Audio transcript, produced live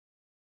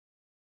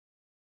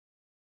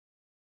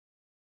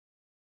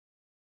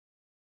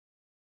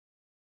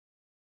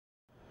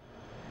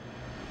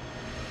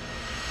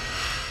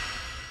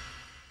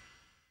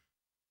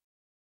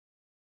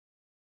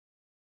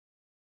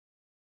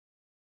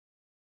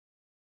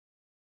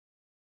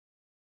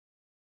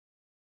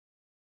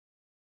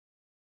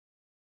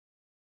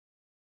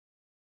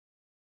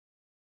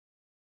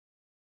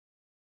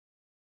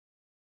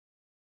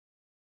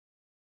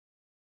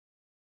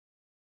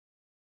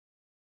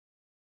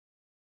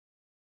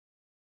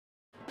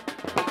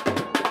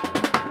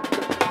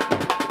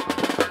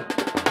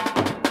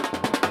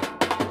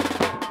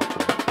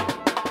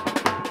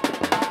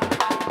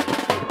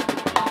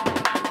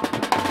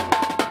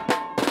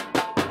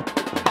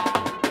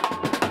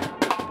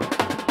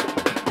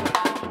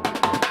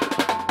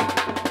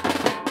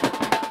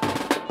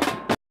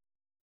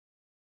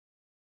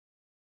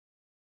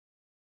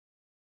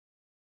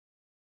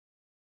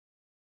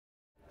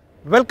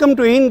Welcome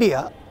to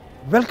India.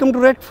 Welcome to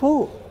Red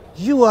Fort.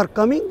 You are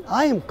coming,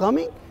 I am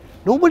coming.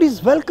 Nobody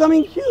is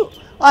welcoming you.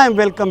 I am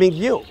welcoming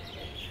you.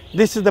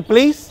 This is the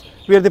place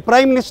where the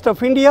Prime Minister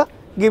of India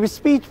gave a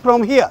speech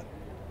from here.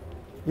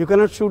 You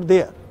cannot shoot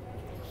there.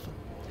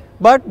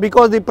 But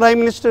because the Prime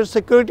Minister's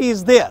security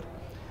is there,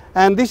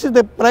 and this is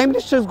the Prime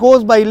Minister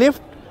goes by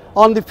lift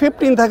on the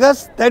 15th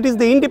August, that is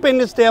the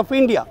Independence Day of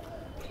India.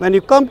 When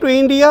you come to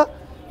India,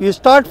 you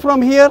start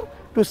from here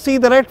to see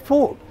the Red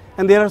Fort.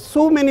 And there are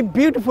so many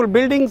beautiful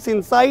buildings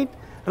inside,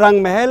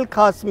 Rang Mahal,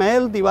 Khas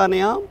Mahal, Diwane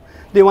Aam,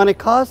 Diwane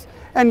Khas,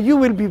 and you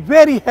will be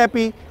very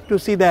happy to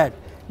see that.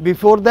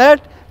 Before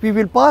that, we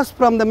will pass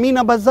from the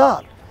Meena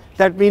Bazaar.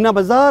 That Meena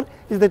Bazaar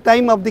is the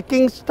time of the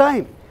king's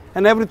time,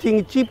 and everything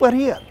is cheaper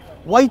here.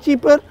 Why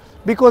cheaper?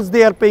 Because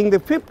they are paying the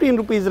 15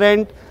 rupees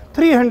rent,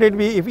 300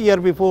 year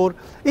before,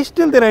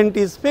 still the rent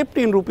is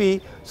 15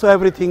 rupee, so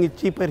everything is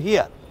cheaper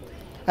here.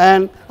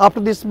 And after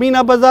this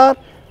Meena Bazaar,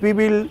 we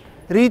will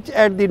reach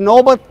at the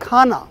Naubat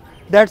Khana,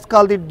 that's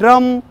called the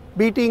drum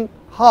beating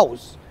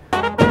house.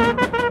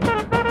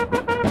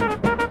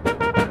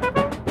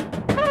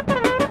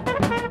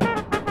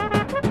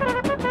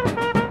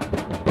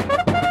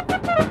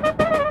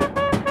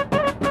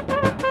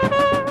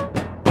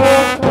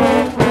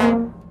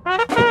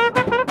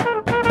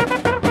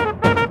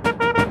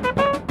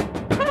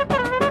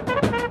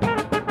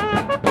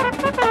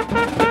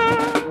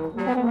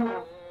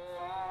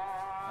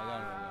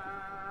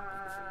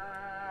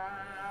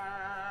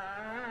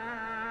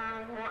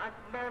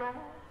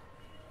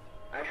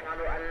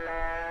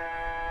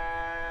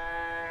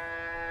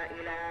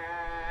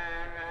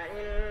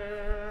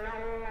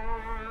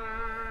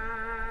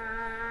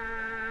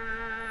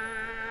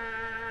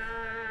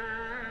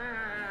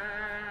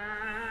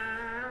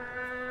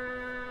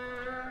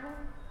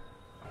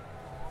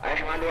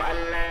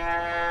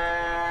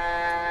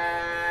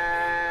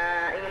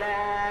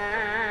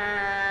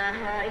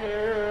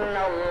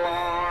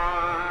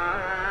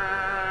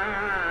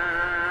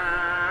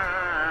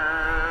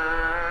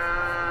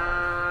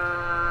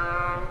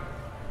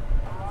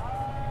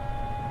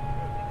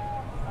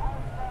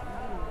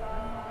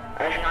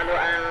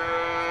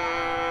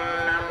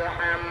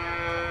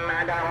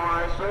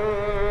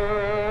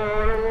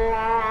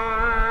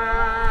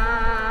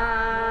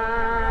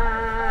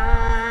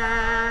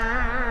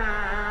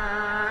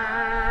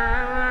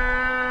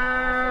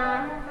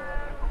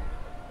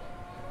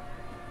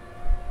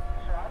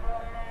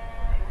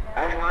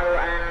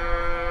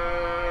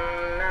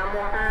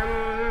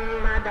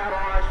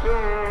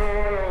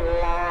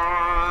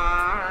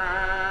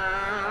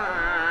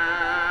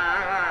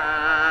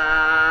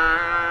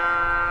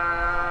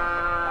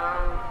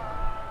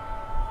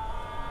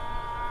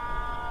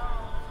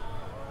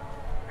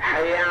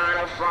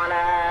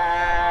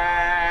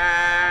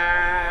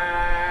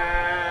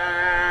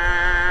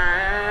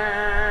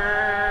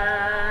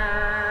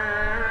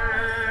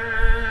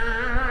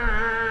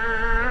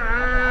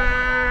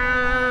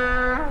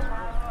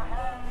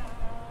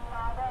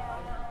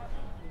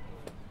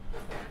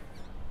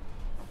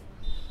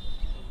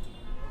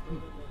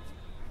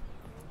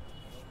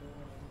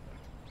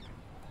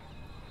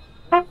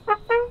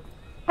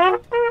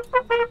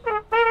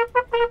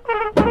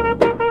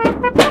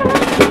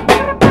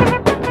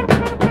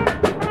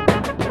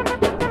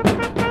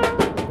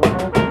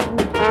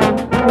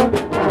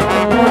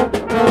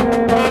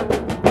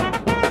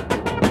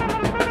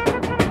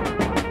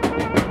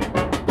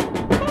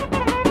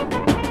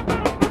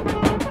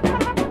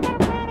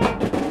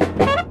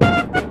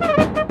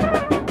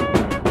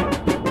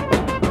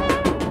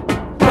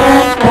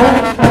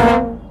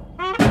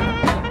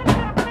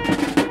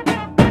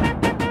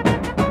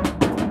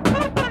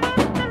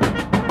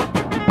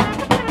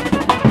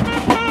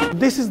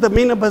 This is the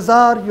Meena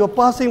Bazaar. You're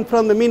passing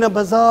from the Meena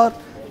Bazaar.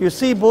 You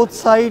see both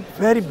sides,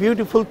 very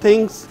beautiful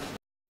things.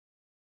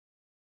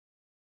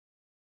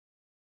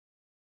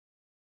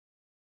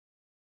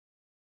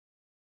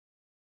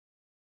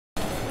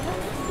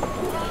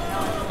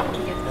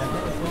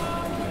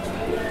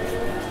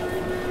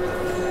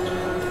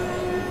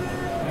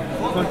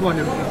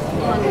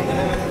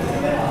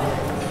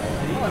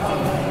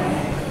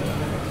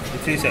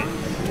 It's inside.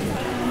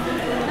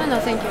 No,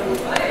 thank you.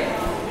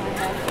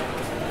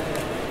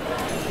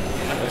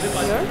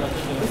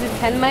 Is it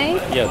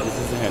handmade? Yeah, this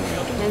is a handmade.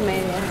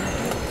 Handmade, yeah.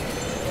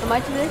 How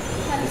much is this?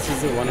 This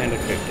is a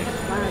 150.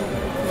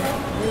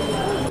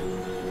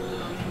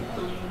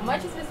 How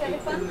much is this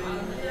elephant?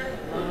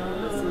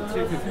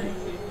 350.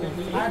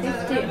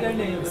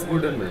 50. It's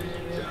wooden made.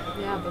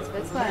 Yeah, but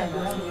that's why.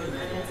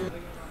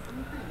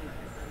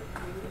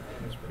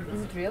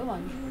 Is it real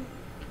one?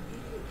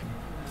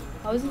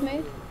 How is it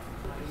made?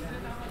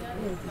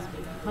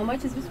 How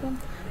much is this one?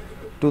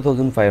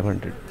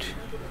 2,500.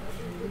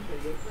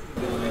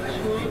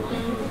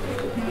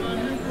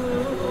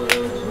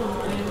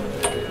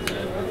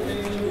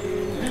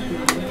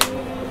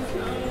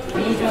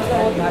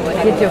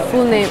 Get your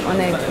full name on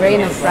a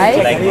grain of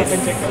rice. Like this.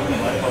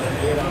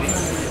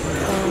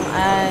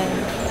 I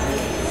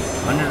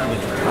 100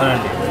 rupees.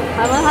 100.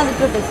 I want 100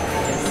 rupees.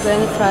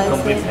 Grain fries.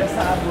 Complete.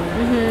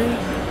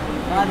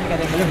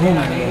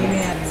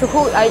 So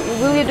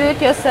will you do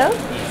it yourself?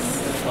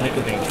 Only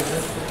to bring.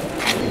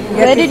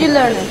 Where did you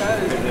learn it?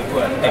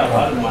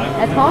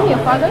 At home, your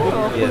father?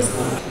 Or Yes.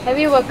 have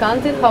you ever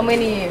counted how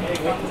many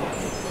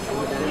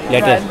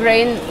Later.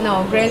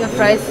 grain of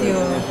rice you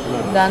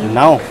done?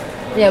 Now,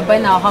 Yeah, by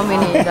now how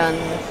many you done?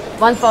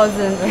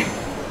 1,000.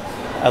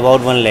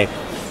 about 1 lakh.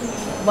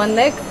 1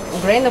 lakh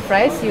grain of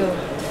rice you.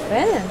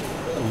 Yeah.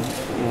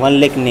 1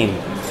 lakh name.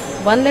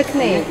 1 lakh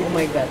name. Oh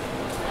my god.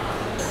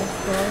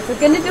 So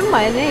can you do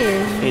my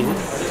name? Is it?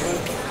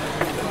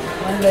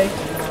 1 lakh.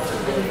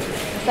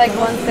 It's like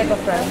 1 sack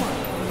of rice.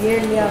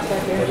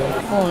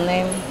 Full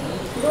name.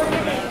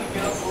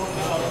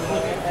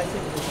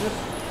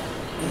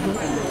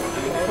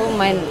 Oh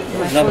my No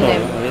full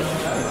name.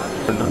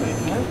 problem.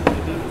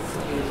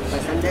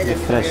 Yes.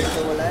 Fresh.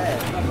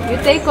 You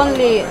take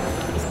only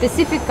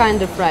specific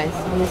kind of rice,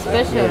 only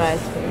special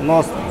rice.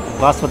 No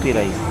basmati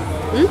rice.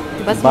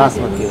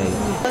 Basmati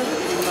rice.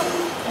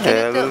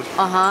 L.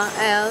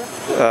 L.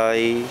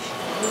 I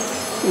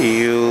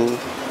U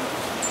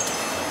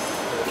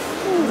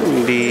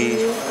B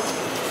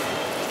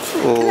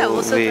Can I O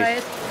also V. try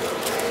it?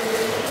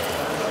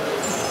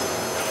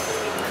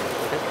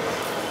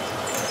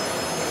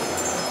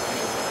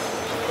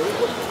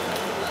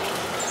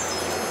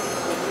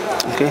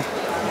 Okay.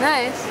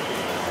 Nice.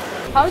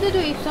 How do you do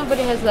if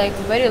somebody has like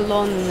very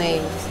long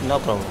names? No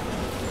problem.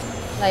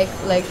 Like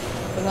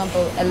for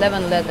example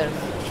 11 letters.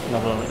 No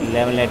problem.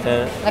 11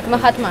 letter. Like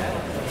Mahatma.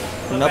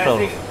 No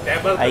problem.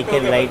 I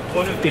can write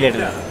 50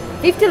 letters.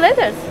 50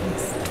 letters?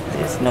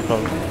 Yes. No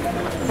problem.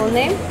 Full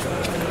name?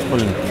 Full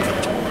name.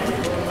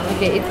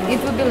 Okay, it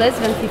would be less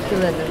than 50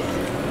 letters.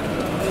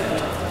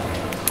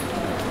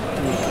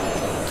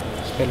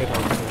 Spell it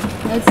out.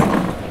 It's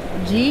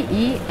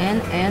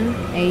Gennadievna.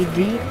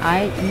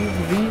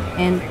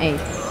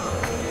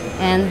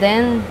 And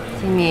then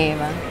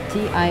Timeva.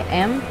 Timeba.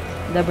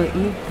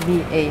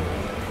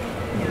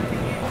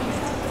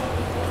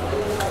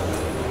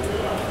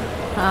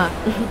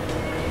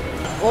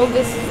 All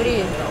these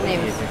 3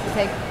 names.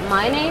 Take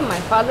my name,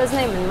 my father's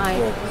name, and my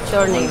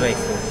surname. Right.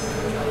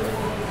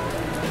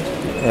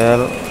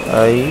 L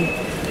I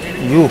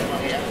U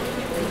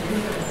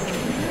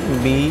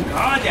B.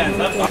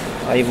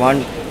 I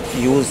want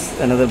use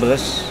another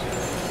brush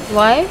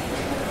Why?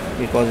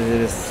 because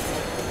it is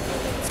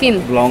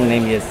Thin. long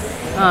name. Yes.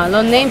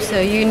 Long name, so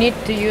you need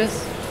to use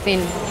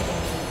thin.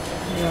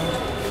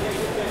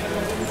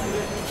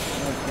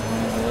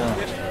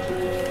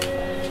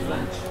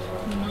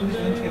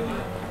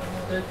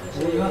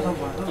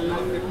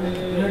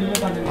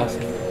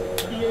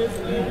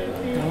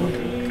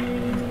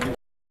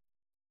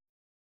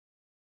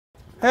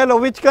 Hello,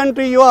 which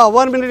country you are?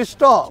 1 minute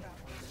stop.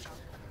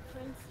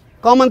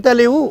 Comment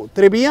allez-vous?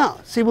 Très bien,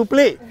 s'il vous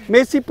plaît.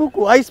 Merci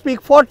beaucoup. I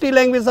speak 40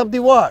 languages of the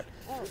world.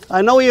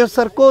 I know you're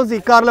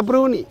Sarkozy, Carla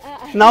Bruni.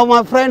 Now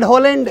my friend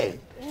Hollande.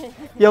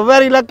 You're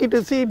very lucky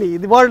to see me,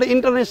 the world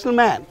international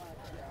man.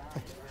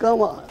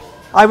 Come on.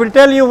 I will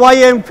tell you why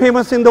I am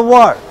famous in the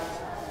world.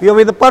 You are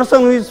with the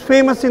person who is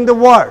famous in the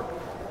world.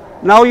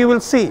 Now you will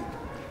see.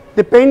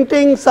 The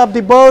paintings of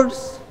the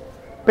birds,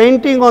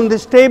 painting on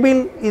this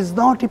table is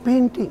not a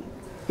painting.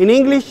 In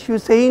English you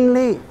say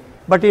inlay,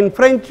 but in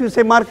French you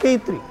say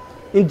marqueterie.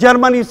 In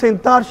German you say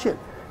intarsial.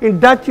 In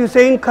Dutch you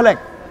say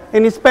incollect.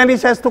 In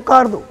Spanish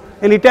estocardo.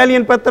 In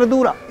Italian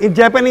petradura. In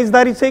Japanese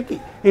dariseki.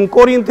 In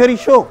Korean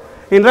therisho.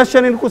 In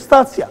Russian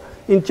inkustasia.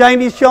 In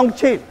Chinese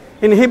xiongchen.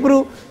 In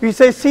Hebrew we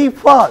say see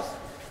fast.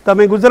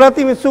 Tame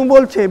Gujarati mein શું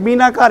બોલ છે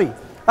મીનાકારી.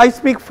 I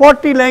speak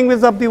 40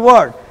 languages of the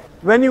world.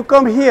 When you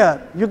come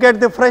here, you get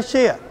the fresh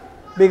air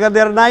because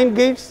there are 9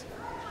 gates,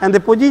 and the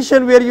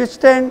position where you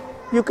stand,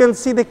 you can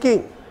see the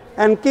king,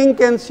 and king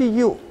can see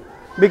you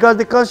because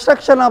the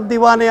construction of the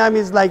Diwan-e-Am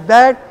is like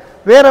that.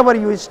 Wherever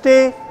you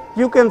stay,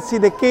 you can see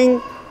the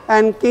king,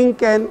 and king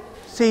can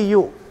see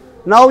you.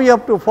 Now you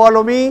have to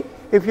follow me.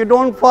 If you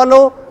don't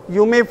follow,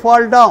 you may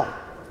fall down.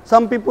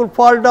 Some people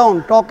fall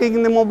down talking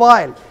in the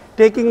mobile,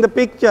 taking the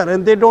picture,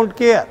 and they don't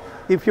care.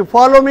 If you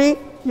follow me,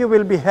 you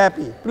will be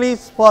happy.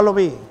 Please follow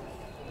me.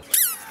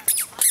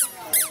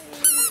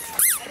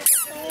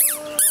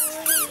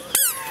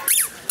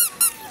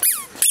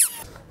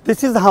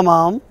 This is the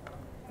hammam.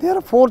 There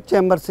are 4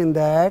 chambers in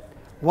that.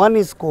 One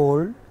is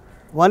cold,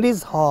 one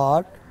is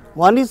hot,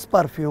 one is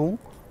perfume,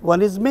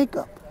 one is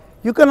makeup.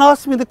 You can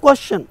ask me the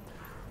question,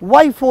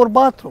 why 4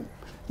 bathrooms?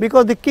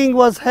 Because the king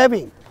was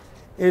having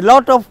a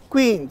lot of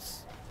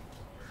queens,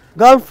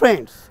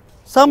 girlfriends.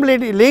 Some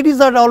ladies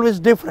are always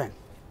different.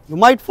 You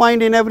might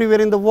find in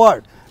everywhere in the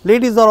world,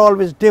 ladies are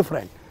always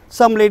different.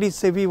 Some ladies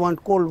say we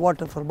want cold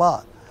water for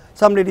bath.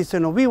 Some ladies say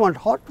no, we want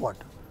hot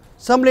water.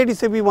 Some ladies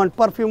say we want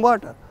perfume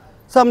water.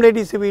 Some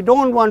ladies say we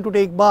don't want to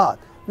take bath,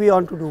 we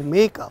want to do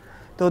makeup.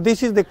 So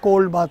this is the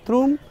cold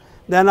bathroom.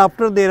 Then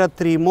after there are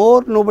 3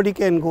 more, nobody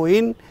can go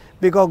in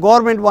because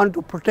government want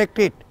to protect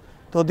it.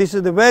 So this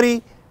is the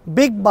very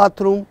big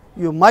bathroom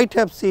you might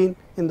have seen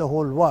in the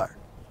whole world.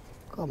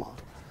 Come on.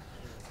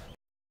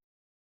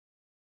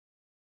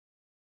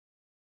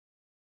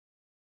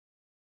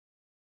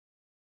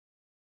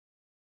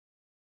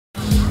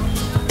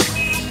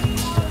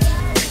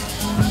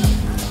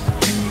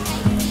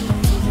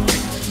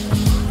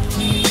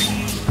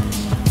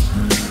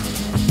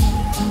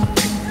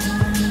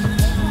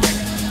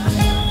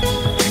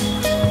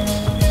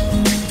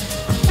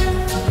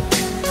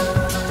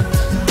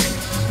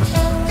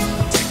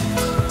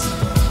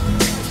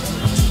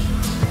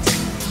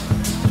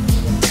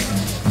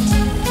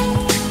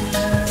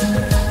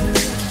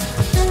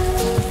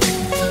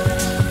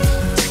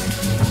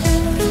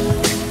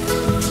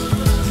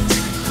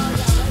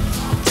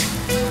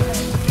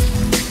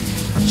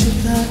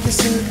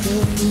 किसी को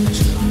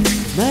पूछो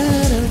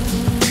madam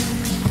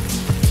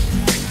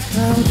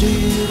how do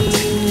you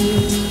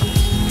do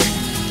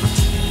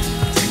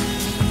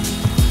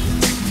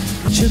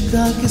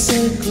झुका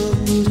किसी को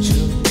पूछो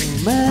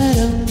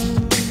madam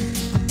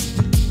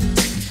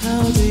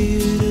how do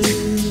you do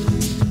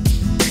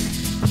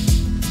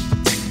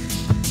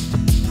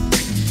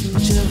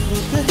जब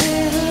वो कहे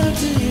how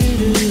do you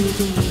do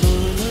तुम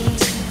बोलो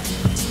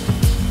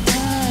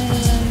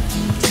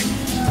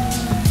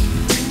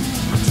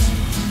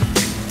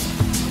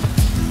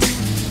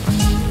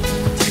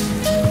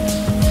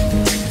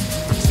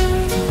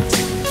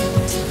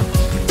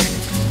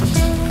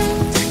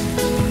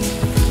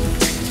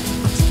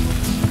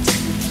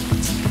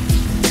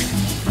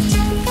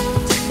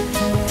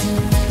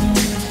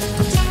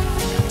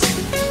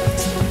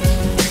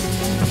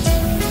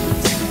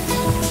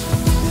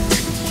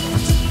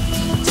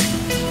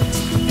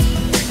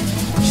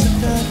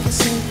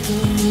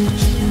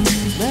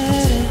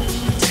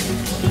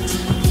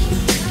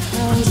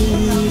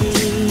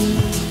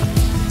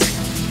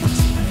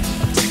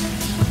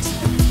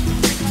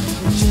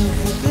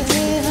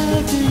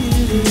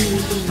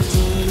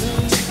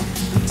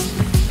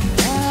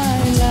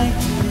I like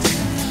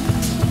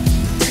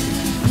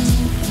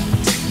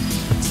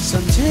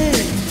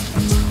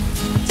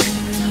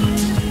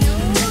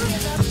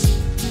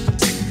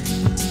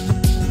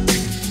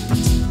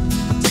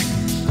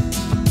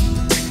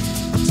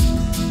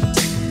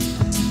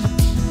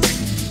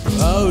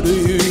How do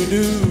you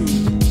do?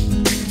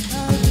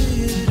 How do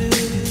you do?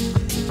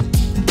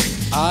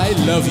 I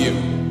love you.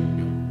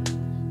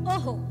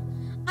 ओहो,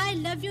 I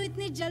love you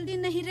इतनी जल्दी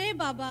नहीं रे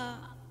बाबा.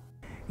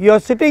 You are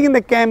sitting in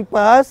the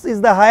campus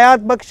is the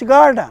Hayat Baksh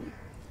Garden,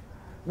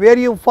 where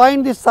you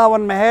find the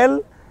Sawan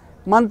Mahal,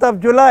 month of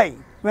July,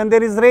 when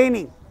there is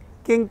raining.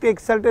 King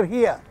takes shelter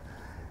here.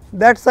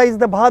 That side is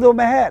the Bhado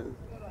Mahal.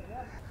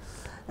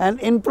 And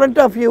in front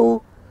of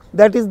you,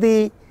 that is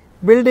the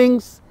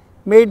buildings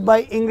made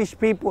by English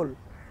people.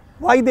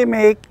 Why they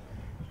make?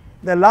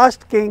 The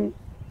last king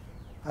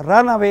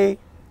run away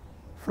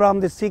from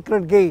the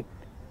secret gate,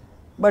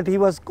 but he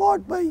was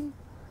caught by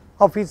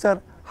officer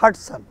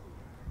Hudson.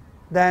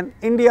 Then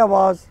India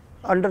was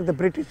under the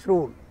British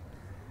rule.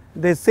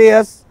 They say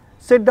us,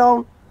 sit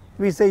down,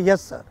 we say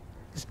yes sir.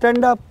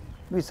 Stand up,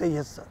 we say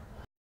yes sir.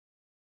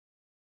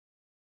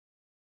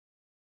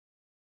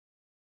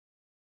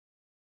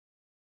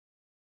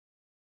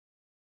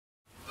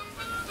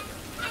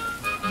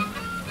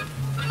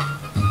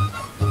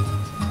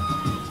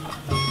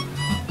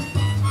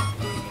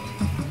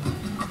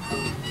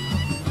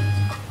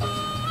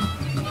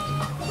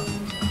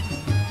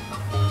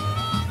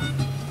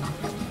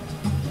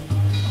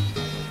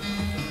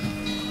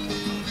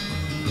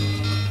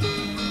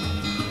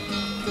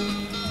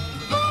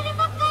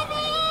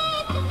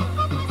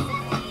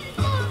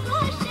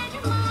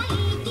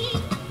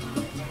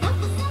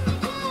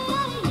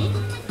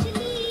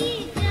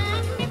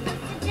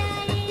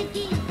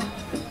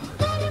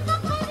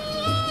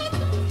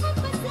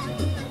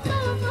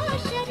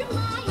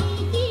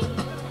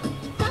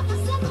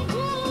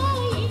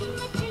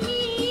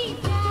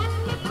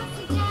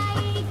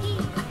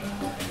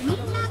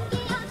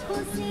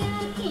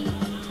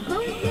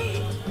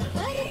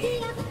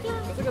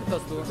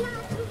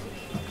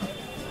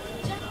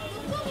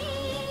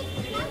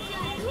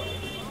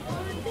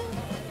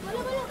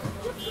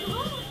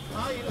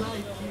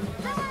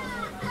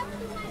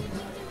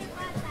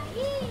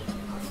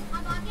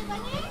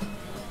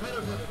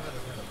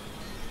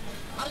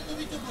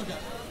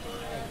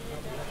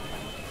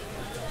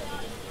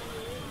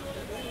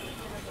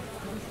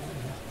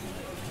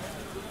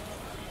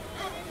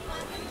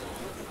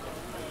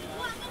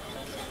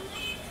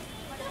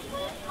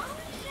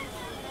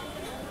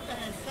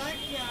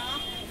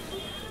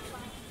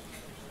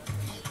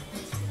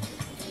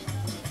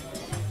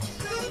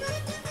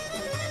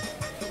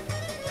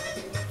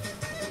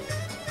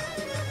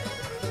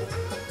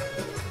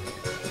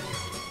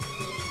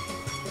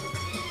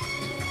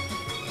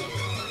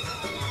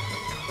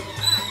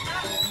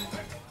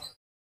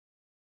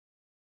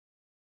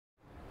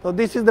 So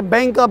this is the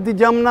bank of the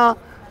Jamna,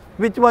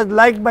 which was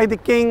liked by the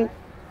king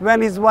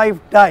when his wife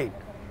died,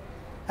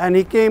 and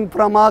he came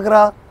from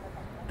Agra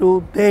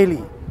to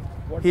Delhi.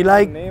 What He is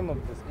liked. the name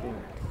of this king?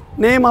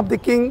 Name of the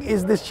king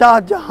is the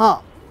Shah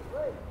Jahan,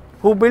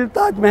 who built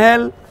Taj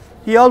Mahal.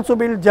 He also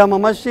built Jama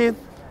Masjid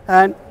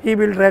and he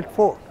built Red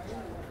Fort.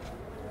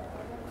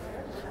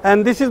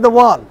 And this is the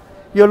wall.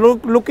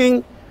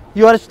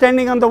 You are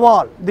standing on the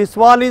wall. This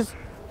wall is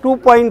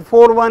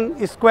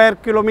 2.41 square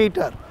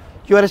kilometer.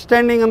 You are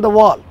standing on the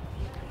wall,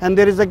 and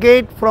there is a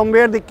gate from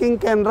where the king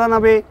can run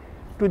away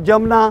to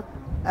Jamna,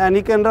 and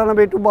he can run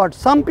away to Bhat.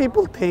 Some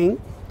people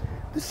think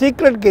the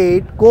secret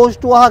gate goes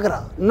to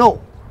Agra.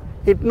 No,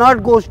 it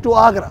not goes to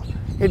Agra.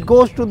 It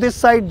goes to this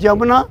side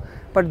Jamna,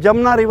 but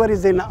Jamna river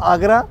is in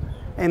Agra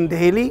and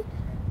Delhi.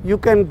 You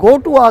can go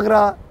to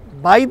Agra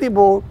by the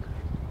boat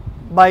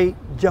by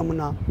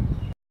Jamna.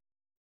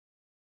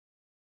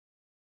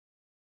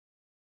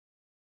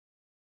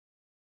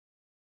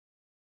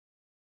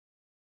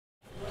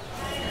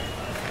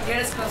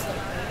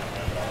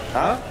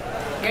 Huh?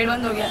 Gate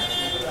बंद हो गया.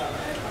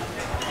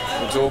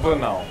 It's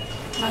open now.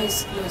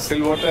 Nice. Yes.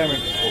 Till what time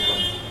it's open?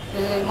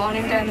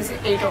 Morning time is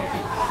 8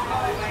 o'clock.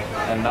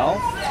 And now?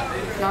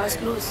 Now it's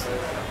closed.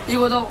 You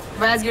go the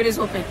vast gate is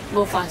open.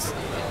 Go fast.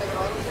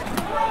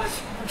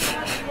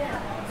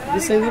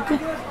 This is okay.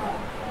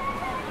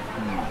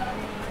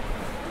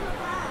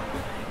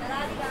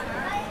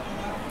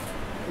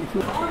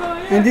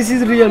 And this is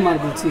real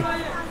marble, see.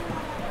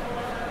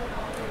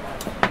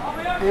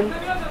 And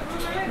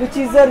which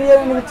is the real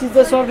and which is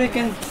the soft, you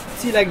can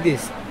see like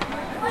this.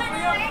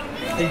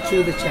 I'll show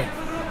you the check.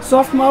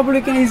 Soft marble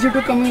you can easily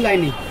to come in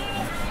lining.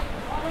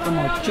 Come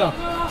out, chop.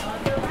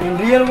 And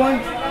real one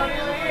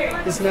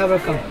is never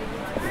come.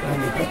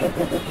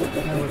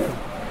 Never come.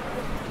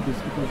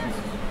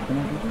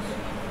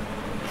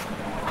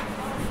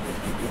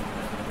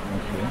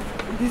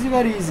 This is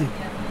very easy.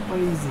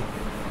 Very easy.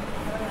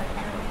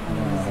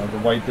 The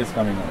white is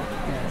coming out.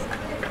 Yes.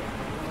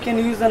 You can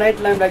use the night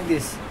lamp like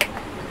this.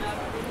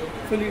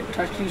 Fully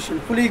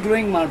translucent, fully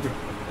glowing marble.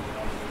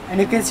 And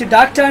you can see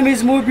dark time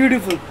is more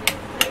beautiful.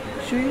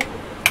 Show you.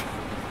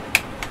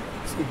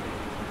 See.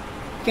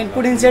 You can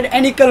put inside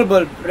any color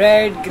bulb.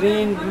 Red,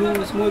 green, blue,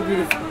 it's more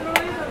beautiful.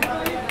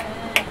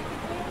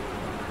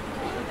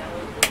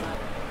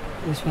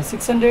 This one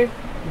 600.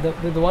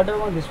 The water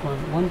one, this one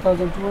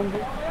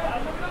 1200.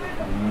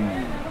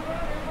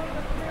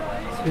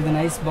 With a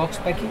nice box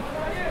packing.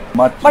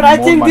 But I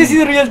think this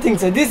is real thing,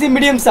 sir. This is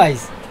medium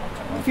size.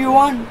 If you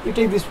want, you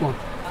take this one.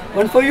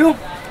 One for you.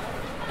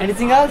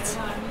 Anything else?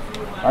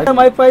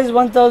 My price is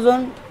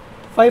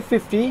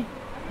 1,550,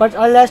 but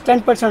I'll ask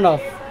 10%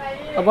 off.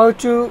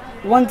 About you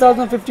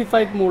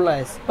 1,055 more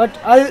less. But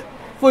I'll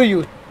for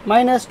you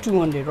minus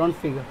 200 round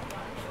figure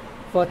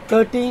for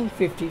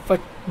 1,350 for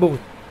both.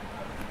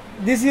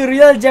 This is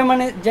real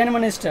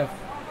genuine stuff.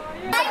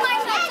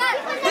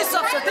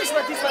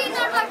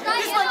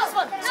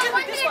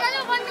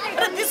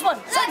 This one,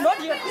 sir, not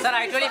here. Sir,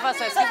 actually first,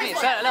 sir. Excuse me,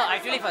 sir. Hello,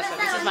 actually first, sir.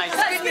 This is my.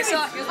 Excuse me, sir.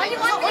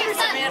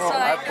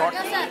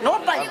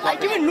 Not right. I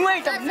give you new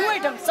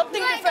item,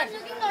 something different,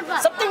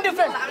 something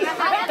different.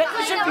 That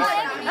should be.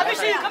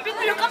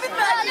 Come with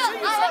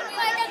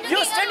me.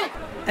 You're standing.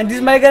 And this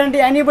is my guarantee.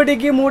 Anybody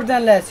give more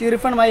than less, you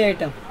refund my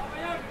item.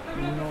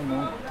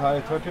 No.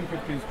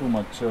 1,350 is too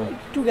much.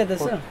 Together,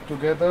 sir.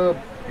 Together,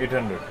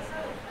 800.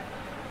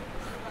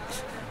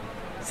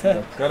 Sir,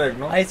 that's correct,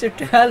 no? I said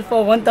 12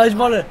 for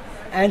 $1,000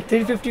 and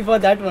 350 for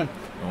that one.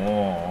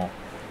 No,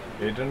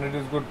 800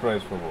 is good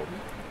price for both.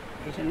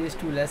 800 is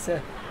too less,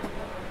 sir.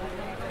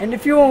 And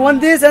if you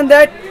want this and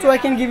that, so I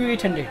can give you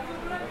 800.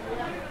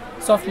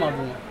 Soft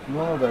marble.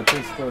 No, that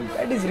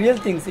is real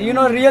things. You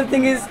know, real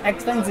thing is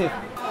expensive.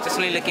 Just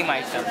only looking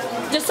my stuff.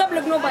 Just stop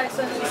looking, no buy,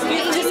 sir.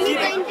 Just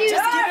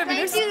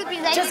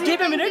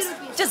give a minute.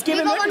 Just give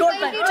a minute. Don't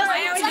buy.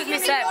 Excuse me,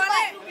 sir.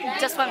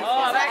 Just one.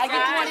 I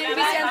give 200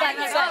 rupees and that,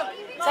 sir.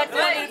 Sir,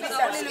 200 rupees,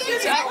 sir.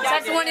 Sir,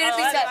 200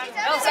 rupees, sir.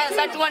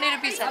 Sir, 200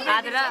 rupees, sir.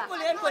 Adra.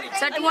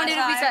 Sir, 200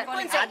 rupees, sir.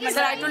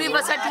 Sir, I told you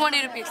for sir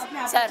 200 rupees.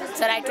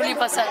 Sir, I told you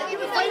for sir.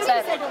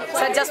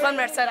 Sir, just 1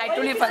 minute, sir. I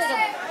told you for sir.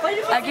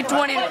 I give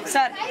 200 rupees,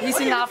 sir. He's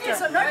in after.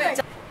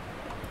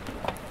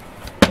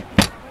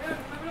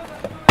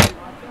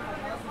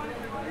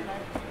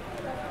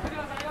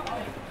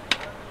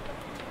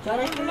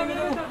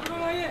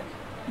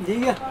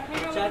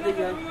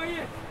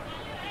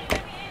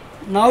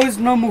 Now is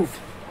no move.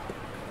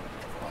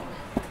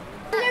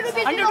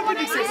 100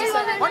 rupees, sir.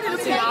 What are you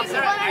looking at?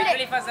 Sir,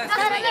 actually first, sir.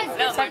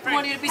 Sir,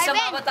 200 rupees, sir.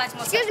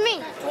 Excuse me.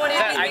 200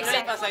 rupees,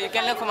 actually first, sir. You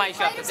can look for my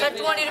shop. Sir,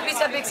 200 rupees,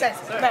 sir. Big size.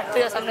 To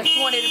your son, 200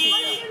 rupees.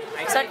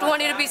 Sir,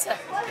 200 rupees, sir.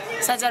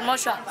 Sir, more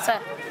shop, sir.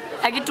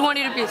 I give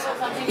 200 rupees.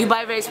 You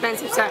buy very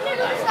expensive, sir.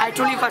 I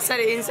told you first, sir,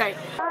 inside.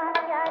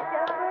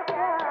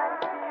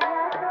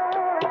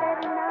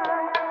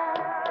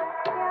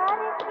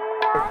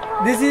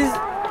 This is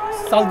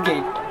South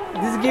Gate.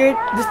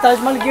 This Taj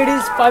Mahal gate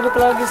is 5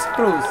 o'clock is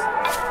closed.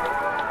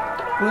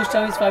 Close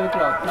time is 5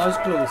 o'clock. Now it's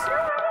closed.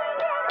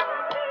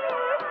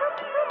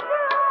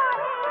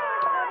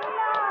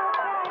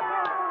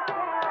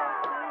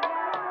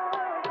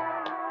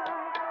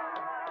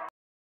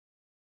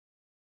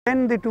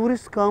 When the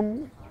tourists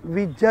come,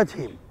 we judge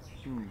him.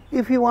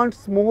 If he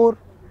wants more,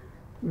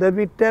 then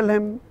we tell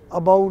him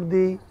about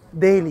the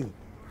Delhi.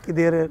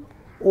 There is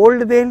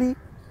old Delhi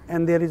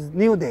and there is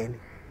new Delhi.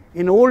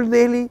 In old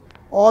Delhi,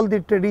 all the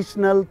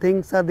traditional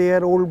things are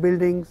there, old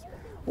buildings,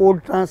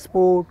 old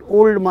transport,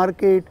 old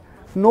market,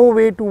 no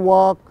way to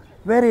walk,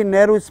 very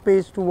narrow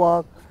space to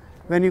walk.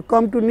 When you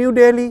come to New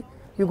Delhi,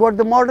 you got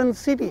the modern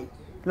city,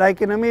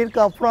 like in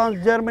America,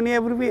 France, Germany,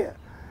 everywhere.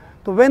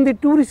 So when the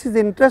tourist is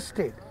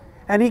interested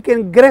and he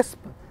can grasp,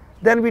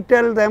 then we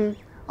tell them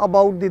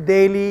about the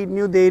Delhi,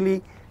 New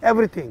Delhi,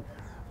 everything.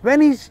 When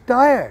he is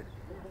tired,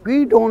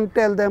 we don't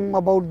tell them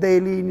about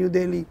Delhi, New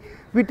Delhi.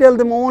 We tell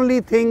them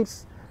only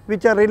things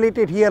which are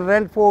related here,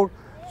 Relford,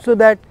 so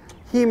that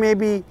he may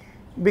be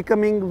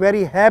becoming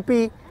very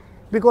happy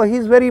because he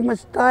is very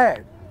much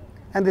tired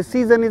and the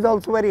season is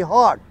also very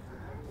hot.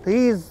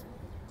 He is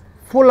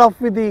full of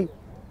with the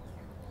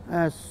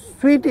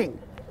sweeting.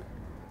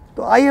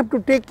 So I have to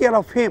take care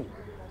of him.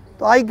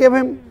 So I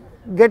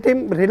get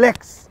him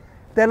relaxed.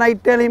 Then I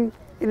tell him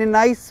in a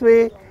nice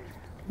way,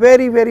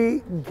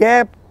 very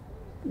gap,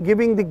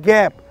 giving the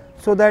gap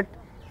so that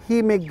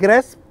he may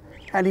grasp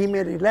and he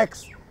may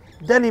relax.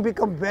 Then he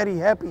become very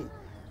happy.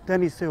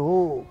 Then he say,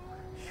 oh,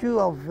 you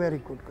are very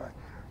good guy.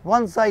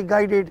 Once I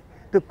guided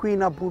the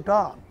Queen of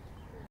Bhutan.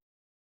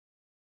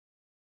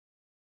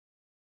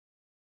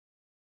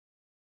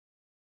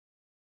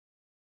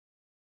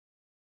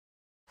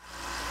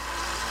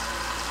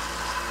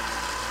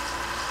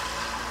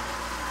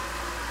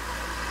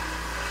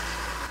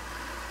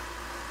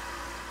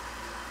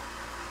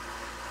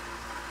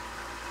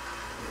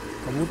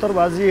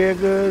 कबूतरबाजी एक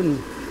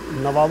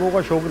नवाबों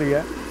का शौक रही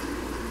है।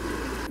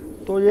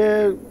 तो ये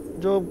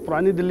जो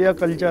पुरानी दिल्ली का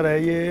कल्चर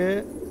है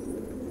ये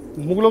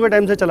मुग़लों के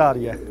टाइम से चला आ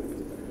रही है।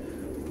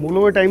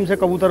 मुग़लों के टाइम से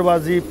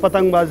कबूतरबाजी,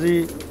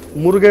 पतंगबाजी,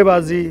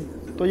 मुर्गेबाजी,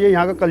 तो ये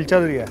यहाँ का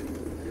कल्चर ही है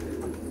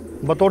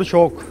बतौर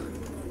शौक़।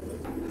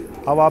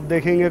 अब आप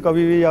देखेंगे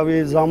कभी भी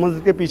अभी जामा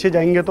मस्जिद के पीछे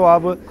जाएंगे तो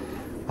आप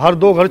हर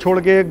 2 घर छोड़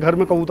के एक घर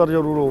में कबूतर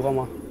ज़रूर होगा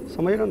वहाँ,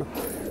 समझ रहे ना।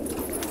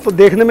 तो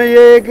देखने में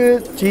ये एक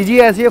चीज़ ही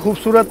ऐसी है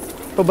खूबसूरत,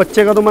 तो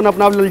बच्चे का तो मन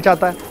अपना आप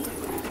ललचाता है।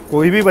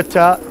 कोई भी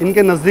बच्चा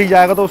इनके नज़दीक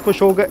जाएगा तो उसको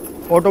शौक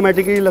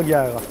ऑटोमेटिकली लग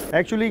जाएगा।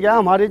 एक्चुअली क्या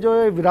हमारे जो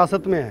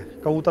विरासत में है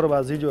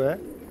कबूतरबाजी जो है,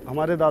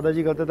 हमारे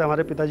दादाजी करते थे,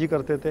 हमारे पिताजी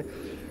करते थे।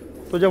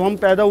 तो जब हम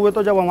पैदा हुए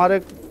तो जब हमारे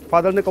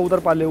फादर ने कबूतर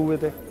पाले हुए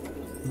थे,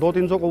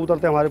 200-300 कबूतर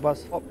थे हमारे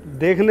पास।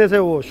 देखने से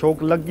वो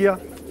शौक लग गया।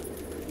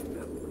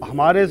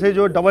 हमारे से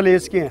जो डबल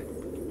एज के हैं,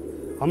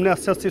 हमने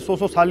 80-80,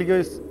 100-100 साल के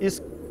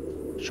इस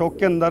शौक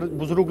के अंदर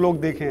बुज़ुर्ग लोग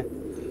देखे हैं।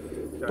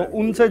 तो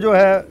उनसे जो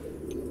है,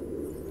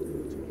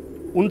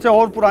 उनसे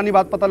और पुरानी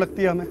बात पता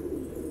लगती है हमें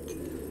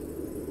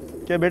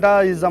कि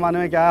बेटा इस ज़माने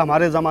में क्या है,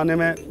 हमारे ज़माने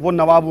में वो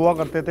नवाब हुआ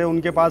करते थे,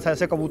 उनके पास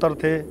ऐसे कबूतर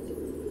थे,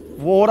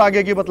 वो और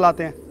आगे की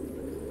बतलाते हैं।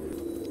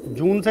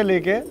 जून से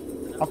लेके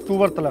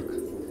अक्टूबर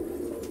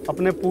तक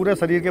अपने पूरे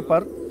शरीर के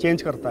पर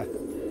चेंज करता है।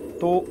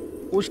 तो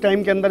उस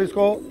टाइम के अंदर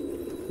इसको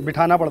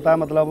बिठाना पड़ता है,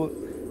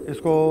 मतलब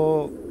इसको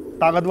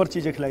ताकतवर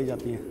चीज़ें खिलाई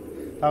जाती हैं।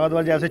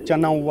 ताकतवर जैसे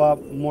चना हुआ,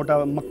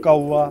 मोटा मक्का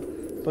हुआ,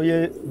 तो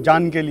ये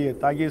जान के लिए,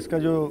 ताकि इसका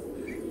जो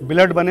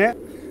ब्लड बने,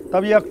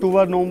 तब ये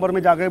अक्टूबर नवंबर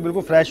में जाकर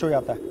बिल्कुल फ्रेश हो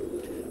जाता है।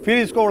 फिर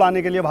इसको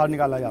उड़ाने के लिए बाहर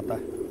निकाला जाता है।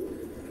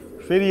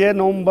 फिर ये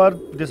नवंबर,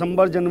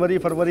 दिसंबर, जनवरी,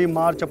 फरवरी,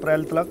 मार्च,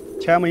 अप्रैल तक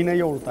 6 महीने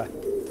ये उड़ता है।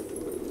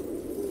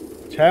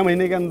 6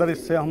 महीने के अंदर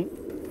इससे हम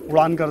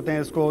उड़ान करते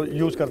हैं, इसको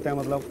यूज़ करते हैं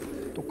मतलब।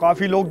 तो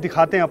काफ़ी लोग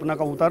दिखाते हैं अपना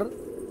कबूतर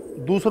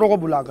दूसरों को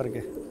बुला करके।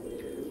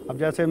 अब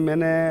जैसे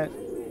मैंने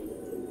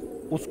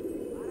उस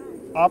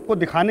आपको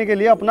दिखाने के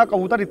लिए अपना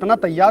कबूतर इतना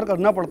तैयार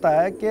करना पड़ता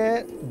है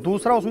कि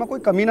दूसरा उसमें कोई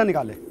कमी ना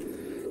निकाले।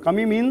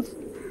 कमी मीन्स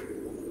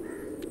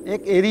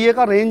एक एरिया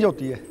का रेंज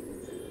होती है,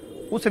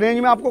 उस रेंज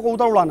में आपको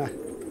कबूतर उड़ाना है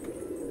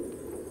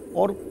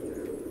और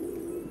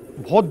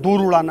बहुत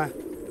दूर उड़ाना है,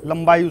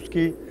 लंबाई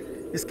उसकी।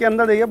 इसके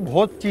अंदर देखिए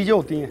बहुत चीज़ें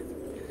होती हैं।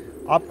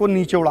 आपको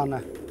नीचे उड़ाना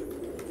है,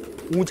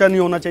 ऊंचा नहीं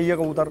होना चाहिए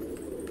कबूतर।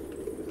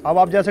 अब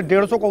आप जैसे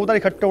 150 कबूतर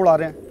इकट्ठे उड़ा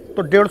रहे हैं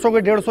तो 150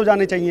 के 150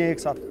 जाने चाहिए एक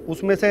साथ।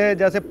 उसमें से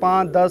जैसे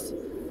 5-10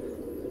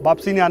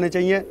 वापसी नहीं आने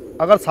चाहिए।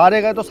 अगर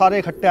सारे गए तो सारे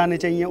इकट्ठे आने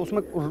चाहिए।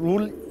 उसमें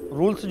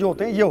रूल्स जो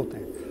होते हैं ये होते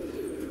हैं।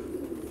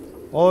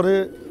 और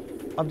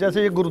अब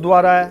जैसे ये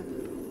गुरुद्वारा है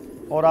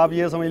और आप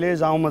ये समझ लीजिए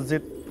जामा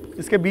मस्जिद,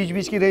 इसके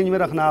बीच की रेंज में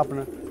रखना है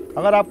आपने।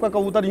 अगर आपका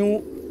कबूतर यूँ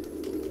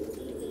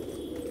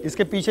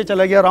इसके पीछे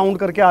चला गया, राउंड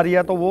करके आ रही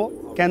है, तो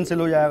वो कैंसिल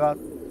हो जाएगा।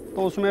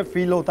 तो उसमें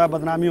फ़ील होता है,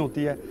 बदनामी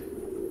होती है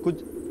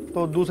कुछ।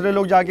 तो दूसरे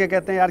लोग जाके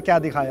कहते हैं यार क्या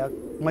दिखाया,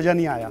 मज़ा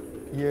नहीं आया,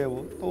 ये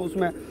वो। तो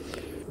उसमें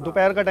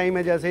दोपहर का टाइम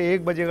है, जैसे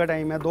 1 बजे का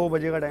टाइम है, 2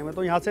 बजे का टाइम है,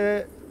 तो यहाँ से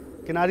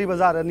किनारी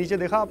बाज़ार है, नीचे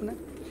देखा आपने,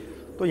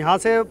 तो यहाँ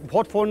से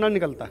बहुत फॉरनर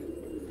निकलता है।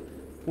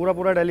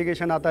 पूरा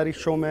डेलीगेशन आता है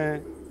रिक्शों में,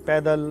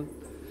 पैदल।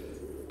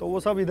 तो वो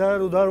सब इधर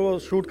उधर वो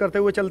शूट करते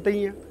हुए चलते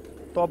ही हैं।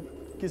 तो अब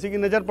किसी की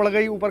नज़र पड़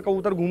गई, ऊपर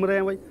कबूतर घूम रहे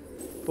हैं भाई,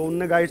 तो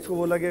उनने गाइड्स को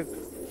बोला कि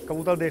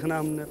कबूतर देखना है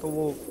हमने, तो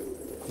वो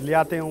ले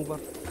आते हैं ऊपर।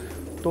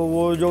 तो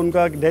वो जो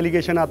उनका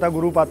डेलीगेशन आता है,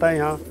 ग्रुप आता है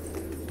यहाँ,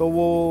 तो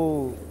वो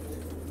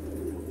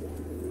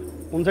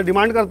उनसे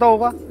डिमांड करता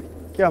होगा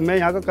कि हमें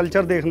यहाँ का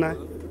कल्चर देखना है,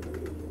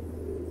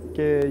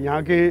 कि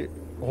यहाँ की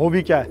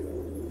हॉबी क्या है,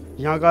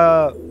 यहाँ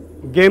का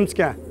गेम्स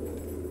क्या है,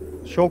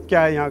 शौक़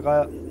क्या है यहाँ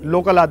का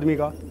लोकल आदमी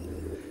का।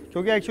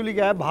 क्योंकि एक्चुअली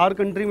क्या है, बाहर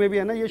कंट्री में भी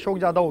है ना ये शौक़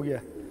ज़्यादा हो गया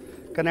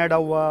है। कनाडा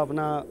हुआ,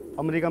 अपना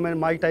अमेरिका में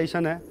माइक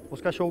टाइसन है,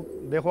 उसका शौक़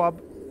देखो आप,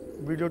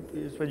 वीडियो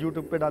इस पर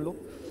यूट्यूब पे डालो,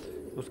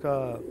 उसका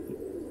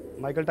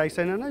माइकल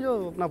टाइसन है ना जो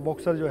अपना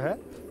बॉक्सर जो है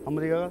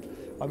अमेरिका का,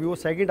 अभी वो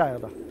सेकंड आया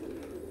था।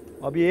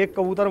 अभी एक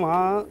कबूतर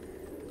वहाँ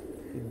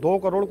 2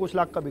 करोड़ कुछ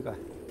लाख का बिका है,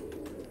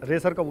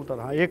 रेसर कबूतर।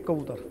 हाँ, एक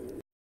कबूतर।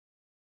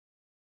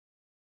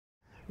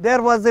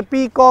 There was a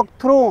peacock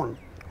throne,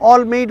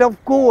 all made of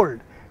gold,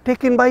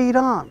 taken by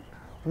Iran,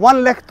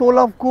 1 lakh toll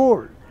of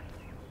gold.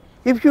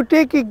 If you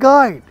take a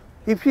guide,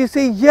 if you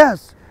say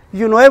yes,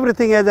 you know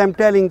everything as I am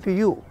telling to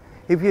you.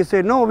 If you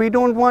say no, we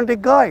don't want a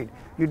guide,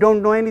 you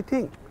don't know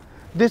anything.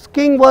 This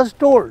king was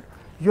told,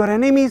 your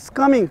enemy is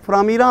coming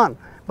from Iran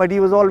but he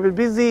was always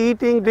busy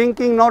eating,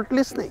 drinking, not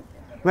listening.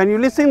 When you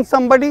listen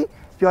somebody,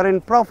 you are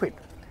in profit.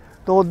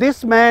 So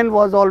this man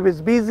was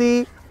always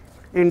busy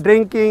in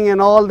drinking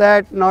and all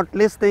that, not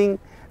listening.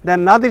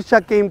 Then Nadir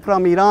Shah came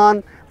from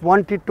Iran,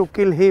 wanted to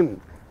kill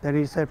him. Then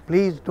he said,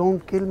 please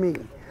don't kill me.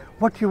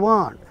 What you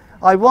want?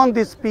 I want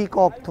this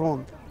peacock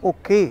throne.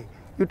 Okay,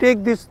 you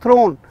take this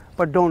throne,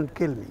 but don't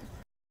kill me.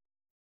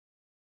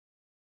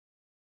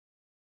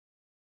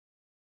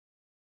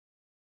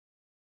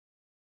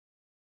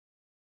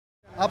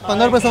 आप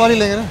 15 रुपये सवारी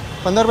लेंगे ना,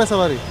 15 रुपये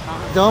सवारी।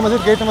 जमा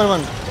मस्जिद gate number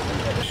 1,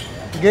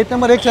 gate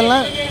number 1 चलना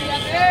है।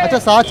 अच्छा,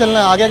 साथ चलना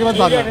है, आगे आगे मत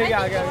भागना,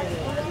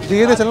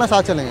 धीरे धीरे चलना,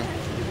 साथ चलेंगे।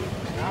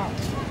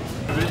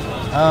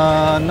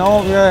 Now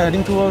we are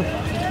heading towards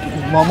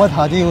Mohammad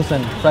Haji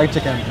Hussain fried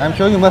chicken. I'm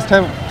sure you must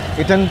have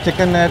eaten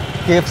chicken at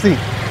KFC.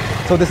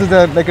 So this is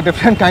like a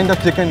different kind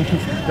of chicken.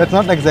 That's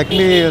not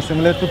exactly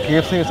similar to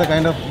KFC. It's a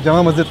kind of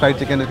Jama Masjid fried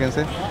chicken, you can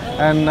say.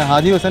 And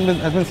Haji Hussain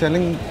has been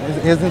selling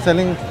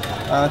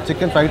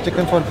fried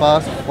chicken for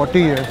past 40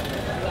 years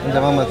in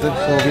Jama Masjid.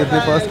 So we'll be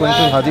first going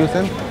to Haji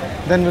Hussain,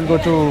 then we'll go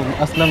to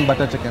Aslam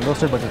butter chicken,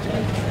 roasted butter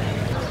chicken.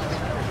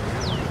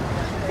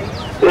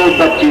 एक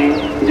बच्ची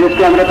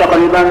जिसके अंदर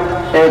तकरीबन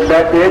एक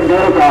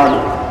डेढ़ साल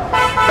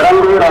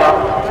रंगीला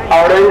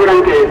orange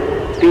रंग के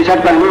टी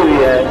शर्ट पहनी हुई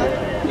है,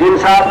 जिन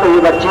साथ ये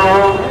बच्चे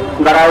हो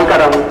बराई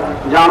करम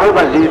जामा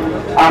मस्जिद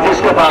ऑफिस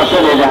के पास से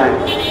ले जाएं।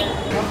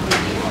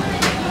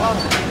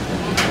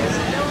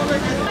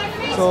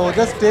 So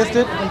just taste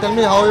it and tell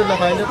me how you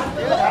find it.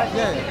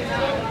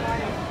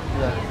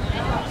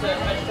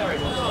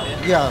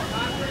 Yeah.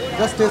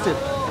 Just taste it.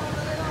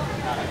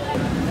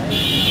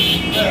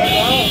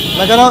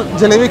 मैं कह रहा हूँ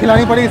जलेबी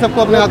खिलानी पड़ेगी सबको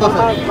अपने हाथों से।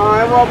 कहाँ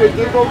है वो अब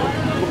इधर को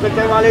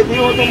कच्चे वाले थी,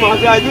 वो तो वहाँ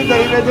से आई थी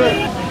करीब से।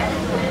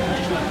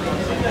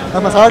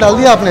 मसाला डाल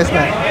दिया आपने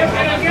इसमें?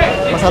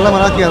 मसाला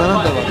मना किया था ना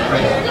तब।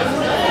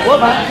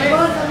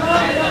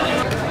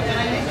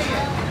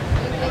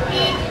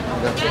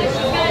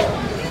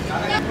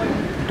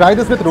 Try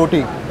this with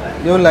roti.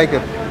 You will like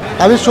it.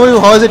 I will show you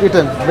how is it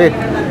eaten. Wait.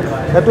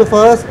 You have to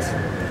first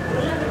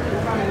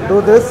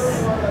do this.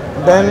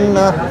 Then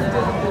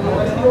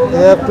you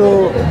have to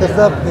get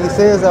the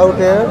pieces out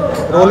here.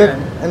 Roll it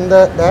in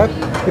that.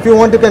 If you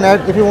want, you can add.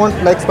 If you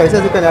want like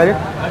spices, you can add it.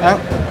 And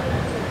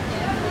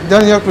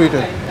then you have to eat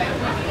it.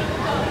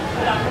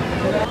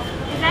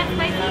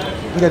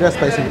 Yeah, that's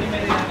spicy.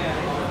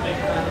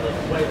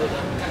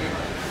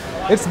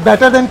 It's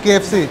better than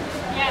KFC.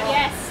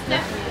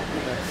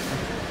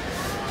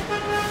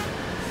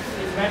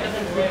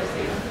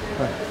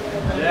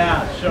 Yeah,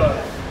 sure.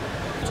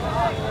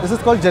 This is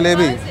called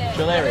jalebi.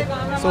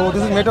 So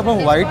this is made up of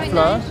white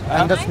flour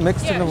and that's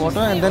mixed in the water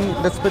and then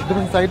that's put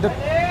inside the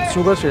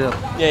sugar syrup.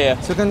 Yeah.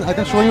 So I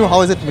can show you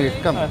how is it made.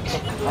 Come.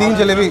 Teen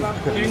jalebi.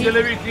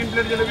 Teen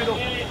plate jalebi do.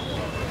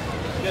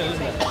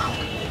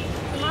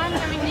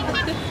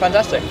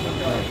 Fantastic.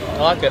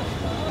 I like it.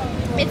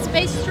 It's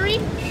pastry.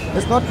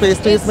 It's not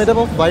pastry. It's made up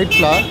of white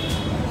flour.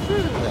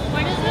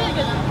 What is really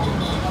good?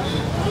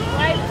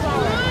 White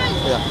flour.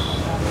 Yeah.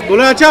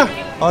 बोले अच्छा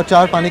और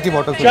 4 पानी की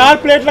बोतल। 4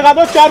 plate लगा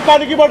दो, 4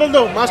 पानी की बोतल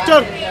दो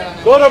मास्टर,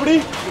 2 रबड़ी,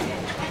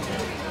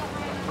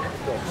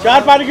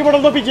 4 पानी की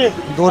बोतल दो पीछे,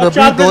 2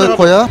 रबड़ी 2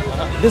 खोया।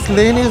 This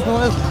lane is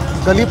known as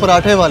Gali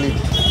Parathe Wali.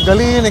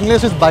 Gali in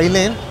English is by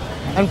lane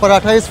and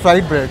paratha is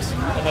fried breads.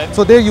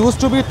 So there used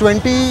to be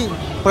 20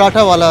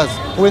 paratha walas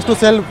who used to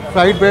sell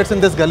fried breads in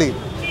this gully.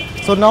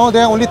 So now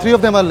there are only 3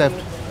 of them are left.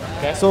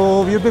 Okay. So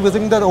we will be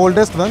visiting the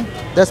oldest one.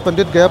 That's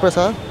Pandit Gaya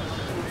Prasad.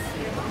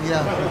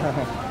 Yeah.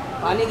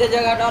 पानी की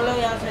जगह डालो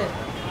यहाँ से।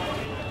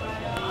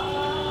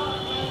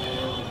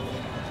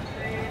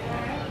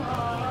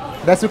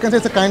 That's, you can say,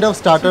 it's a kind of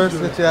starters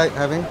which we are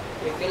having.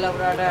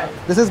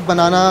 This is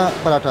banana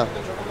paratha.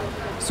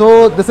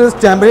 So this is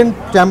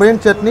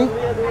tamarind chutney.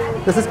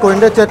 This is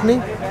coriander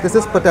chutney. This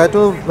is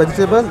potato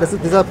vegetable.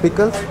 These are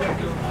pickles.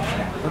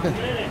 Okay.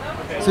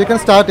 So you can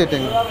start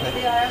eating. About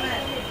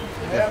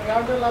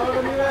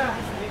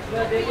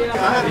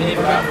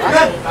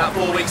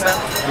 4 weeks now.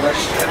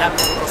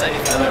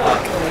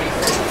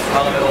 I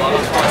love it all. I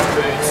love spicy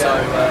food, so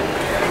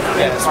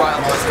yeah, it's right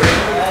up my street.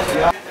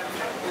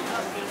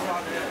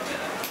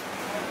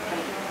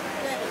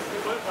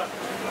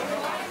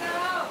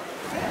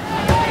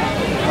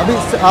 अभी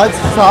आज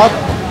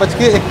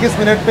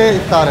 7:21 पे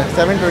इफ्तार है,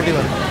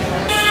 7:21.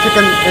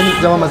 Chicken in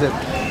Jama Masjid.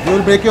 You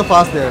will break your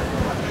fast there.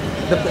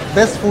 The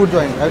best food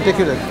joint. I will take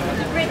you there.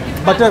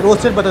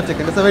 Roasted butter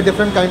chicken. It's a very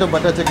different kind of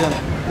butter chicken.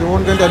 You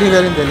won't get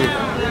anywhere in Delhi.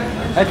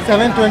 At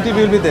 7:20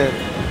 we will be there.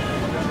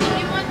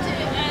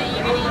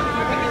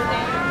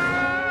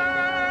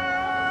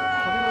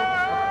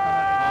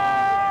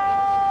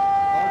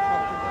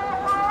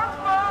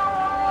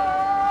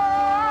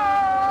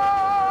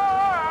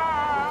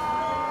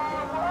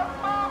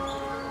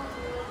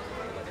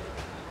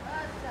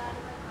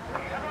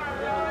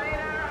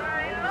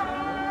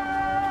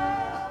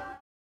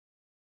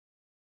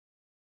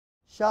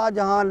 Shah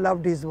Jahan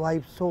loved his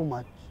wife so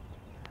much.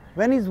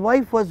 When his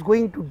wife was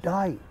going to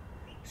die,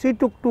 she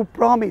took 2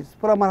 promises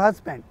from her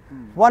husband.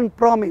 One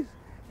promise,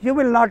 you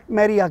will not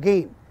marry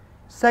again.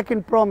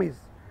 Second promise,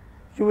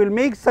 you will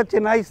make such a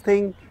nice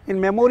thing in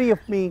memory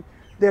of me.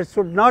 There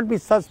should not be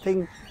such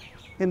thing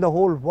in the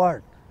whole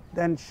world.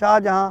 Then Shah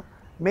Jahan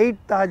made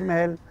Taj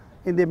Mahal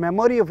in the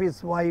memory of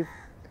his wife,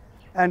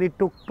 and it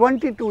took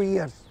 22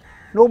 years.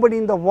 Nobody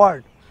in the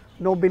world,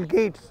 no Bill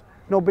Gates,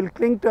 no Bill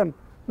Clinton,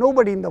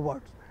 nobody in the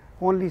world.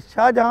 Only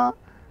Shah Jahan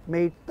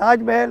made Taj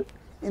Mahal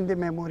in the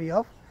memory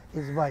of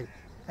his wife,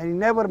 and he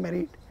never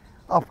married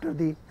after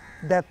the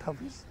death of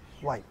his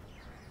wife.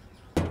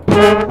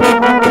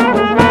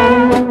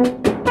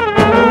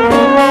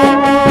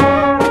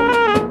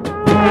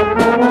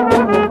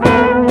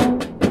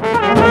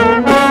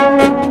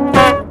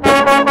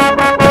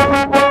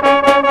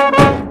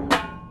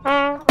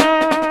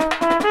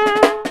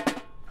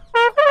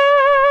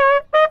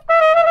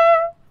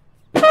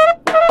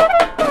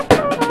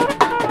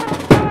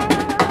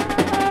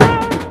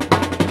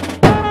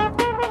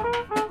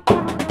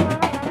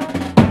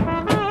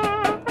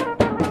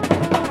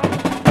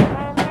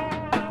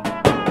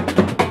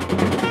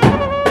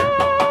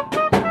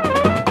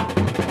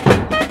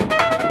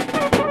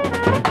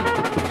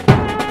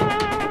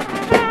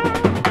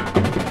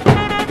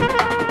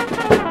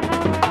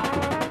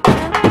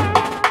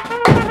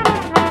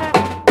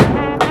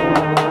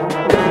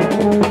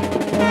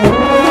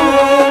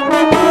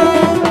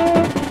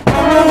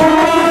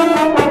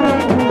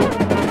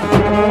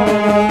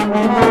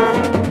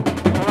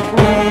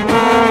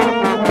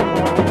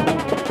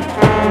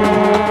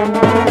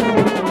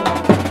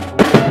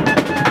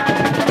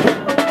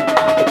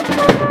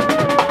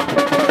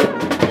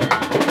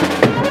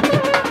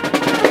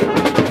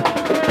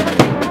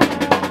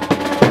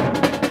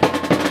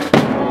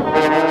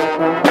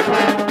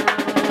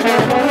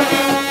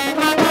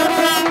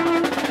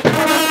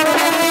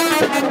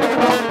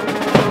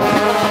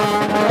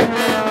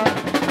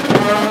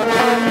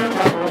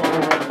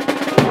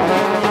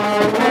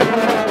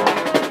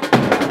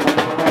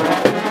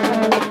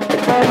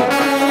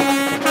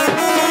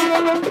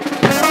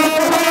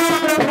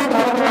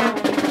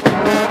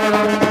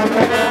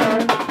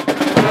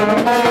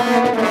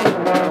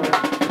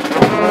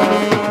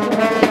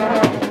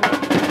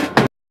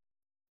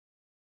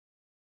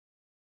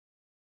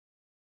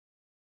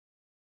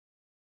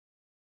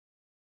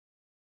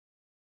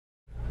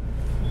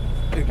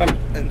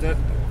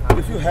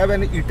 If you have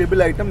any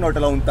eatable item, not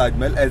allowed in Taj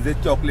Mahal, as a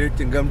chocolate,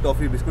 chingam,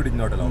 toffee, biscuit is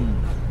not allowed.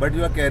 But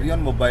you are carry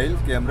on mobile,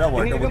 camera,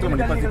 water bottle,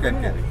 money you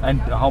can carry. And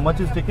how much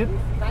is ticket?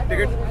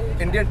 Ticket,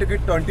 Indian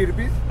ticket 20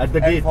 rupees. At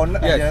the gate? Foreigner,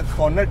 yes.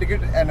 Foreigner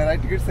ticket,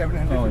 NRI ticket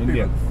 700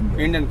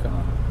 Indian.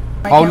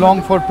 How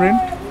long for print?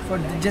 For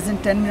just in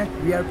 10 minutes,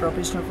 we are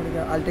professional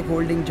photographer. I'll take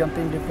holding,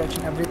 jumping,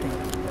 reflection, everything.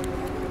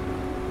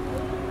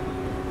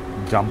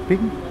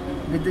 Jumping?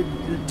 With the,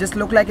 just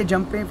look like a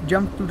jump to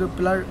the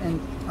pillar and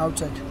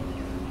outside.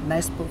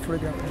 Nice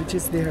photograph, which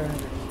is there.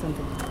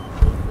 Something.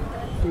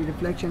 See,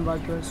 reflection,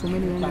 water, so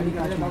many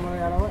angles.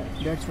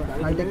 That's what.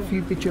 I'll take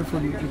few pictures for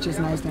you, which is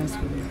nice for you.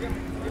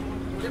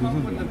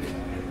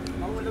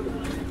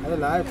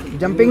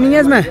 Jumping nahi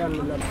hai isme?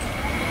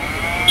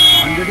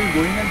 I'm getting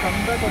going and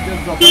coming back or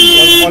just dropping?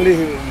 Only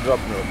drop.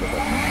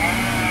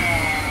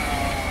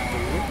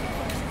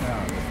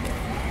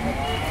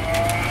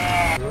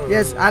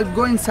 Yes, I'll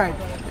go inside.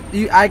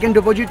 I can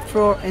deposit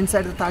for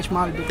inside the Taj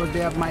Mahal because they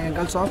have my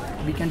uncle's shop.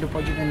 We can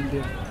deposit in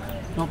there.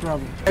 No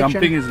problem.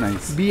 Jumping is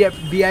nice.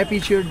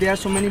 VIP chair. There are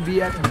so many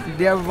VIP.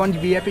 There are one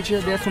VIP chair.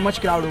 There are so much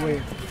crowd over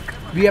here.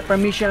 We have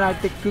permission. I'll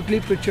take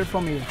quickly picture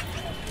from here.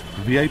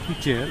 VIP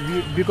chair?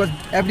 Because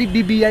every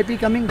VIP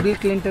coming, Bill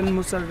Clinton,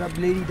 Musharraf,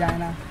 Lady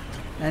Diana,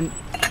 and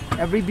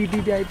every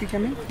VIP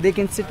coming, they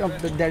can sit on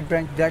that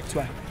bench. That's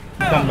why.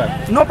 Come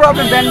back. No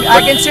problem. Then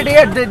I can sit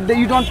here.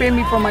 You don't pay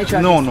me for my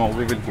charges. No,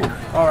 we will go.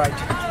 All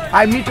right.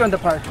 I meet you on the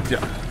park.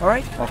 Yeah. All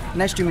right. Okay.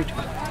 Nice to meet you.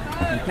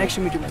 Nice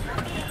to meet you, man.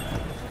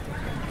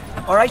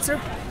 All right, sir.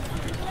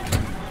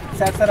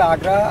 Sir,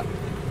 Agra,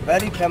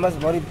 very famous,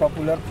 very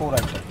popular 4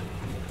 items.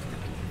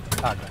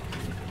 Agra,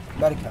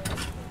 very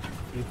famous.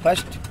 The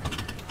first,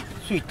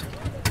 sweet,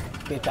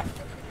 peta.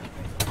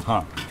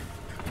 Haan.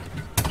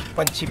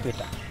 Panchi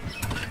peta.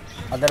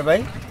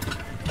 Otherwise,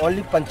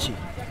 only panchi.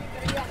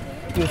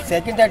 The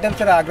second item,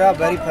 sir, Agra,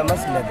 very famous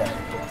leather.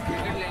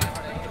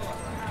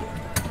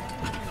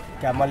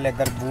 Camel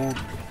leather boot,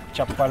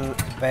 chappal,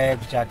 bag,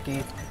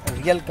 jacket,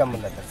 real camel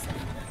leather, sir.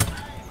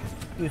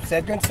 The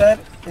second, sir,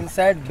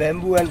 inside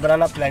bamboo and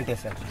banana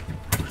plantation.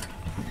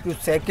 The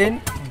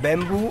second,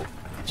 bamboo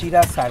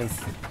chira saris.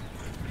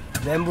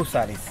 Bamboo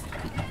saris.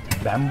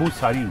 Bamboo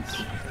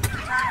saris?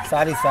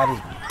 Sari.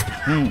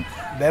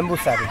 Bamboo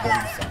sari.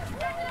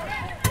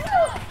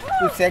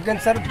 The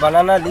second, sir,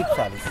 banana leaf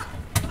saris.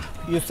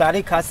 You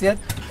sari khasiyat,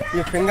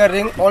 you finger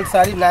ring, all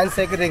sari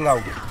 9-second ring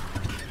out.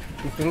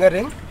 You finger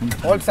ring,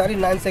 all sari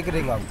 9-second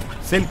ring out.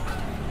 Silk?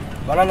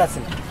 Banana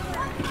silk.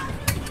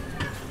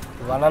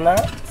 Banana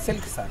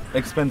silk sari.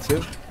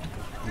 Expensive?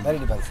 Very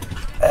expensive.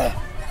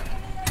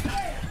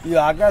 You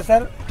Agra,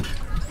 sir,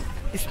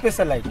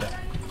 special item.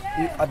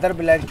 You other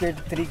blanket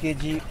 3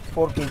 kg,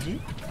 4 kg.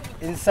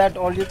 Inside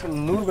only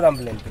 100 gram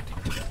blanket.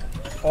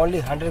 only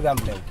 100 gram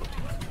blanket.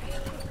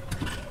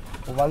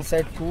 One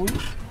side cool,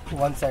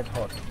 one side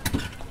hot,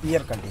 air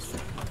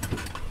conditioned.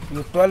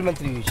 You 12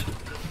 month revision.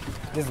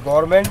 This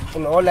government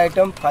in all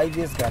item 5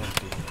 years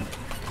guarantee.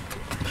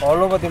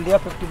 All over India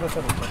 50%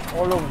 return.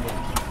 All over India.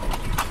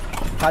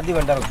 Khadi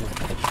Vandar of this.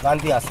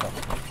 Gandhi Ashram.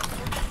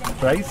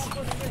 Price?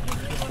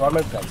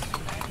 Government price.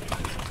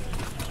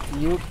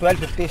 You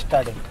 1250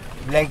 starting.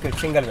 Blanket,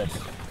 single beds.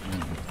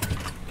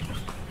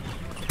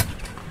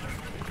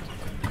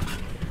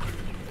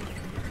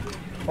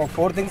 Oh,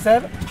 4 things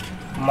sir.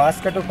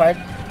 Mask to fight.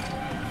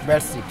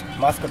 Bed sheet.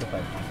 Mask to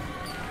fight.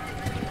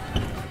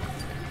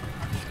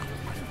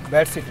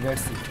 Bed sheet.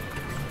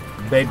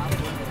 Bed.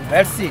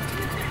 Bed sheet.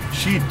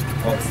 Sheet.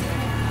 Okay.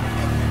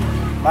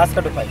 Mask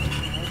to fight.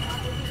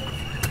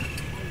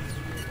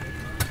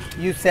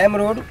 You Sam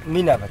Road,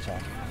 Meena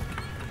Bachar.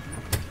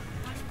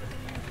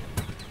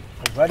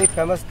 Very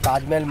famous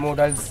Taj Mahal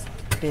models,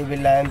 table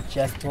lamp,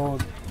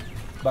 chessboard,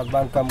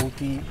 Bhagwan ka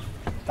Murti,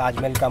 Taj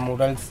Mahal ka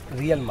models,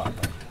 real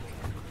marble.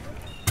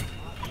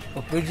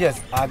 So previous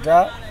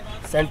Agra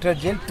Central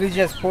Jail,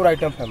 previous 4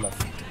 item famous.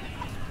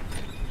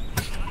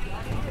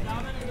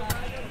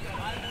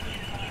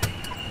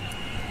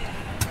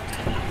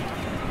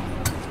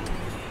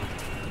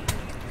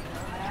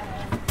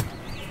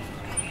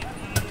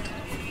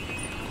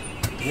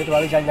 Gate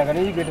वाली चाल ना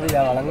करनी gate पे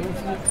जा वाला नहीं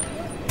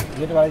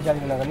gate वाली चाल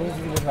ना करनी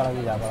गेट वाला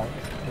नहीं जा वाला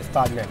इस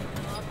ताज में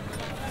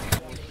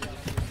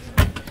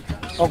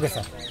okay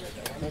sir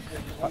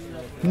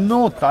No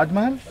Taj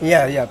Mahal?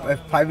 Yeah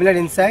 5 minutes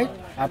inside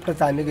after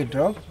timing it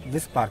drop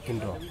this parking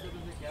drop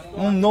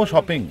No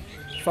shopping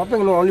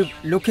no only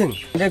looking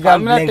 100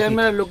 gram blanket 10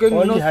 minutes looking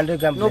only no, 100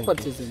 gram no blanket.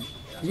 purchasing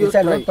Yes,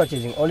 sir, not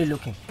purchasing only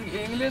looking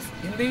English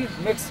Hindi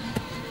mix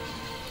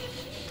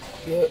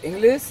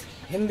English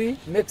Hindi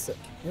mix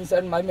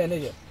inside my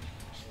manager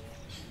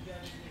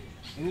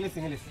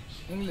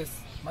English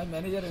my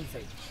manager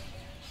inside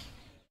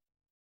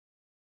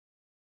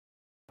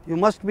You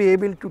must be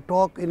able to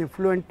talk in a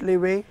fluently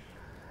way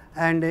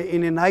and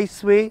in a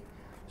nice way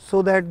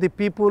so that the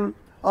people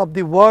of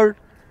the world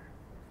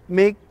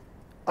may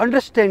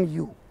understand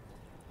you.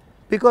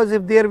 Because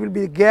if there will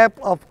be a gap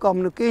of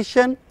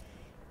communication,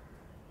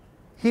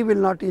 he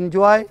will not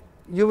enjoy,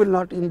 you will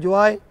not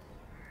enjoy,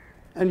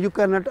 and you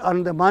cannot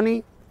earn the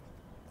money,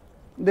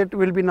 that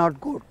will be not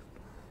good.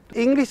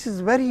 English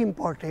is very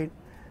important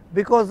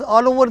because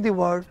all over the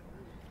world,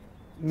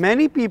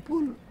 many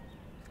people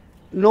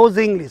knows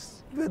English,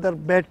 whether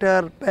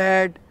better,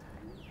 bad,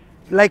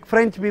 like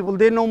French people,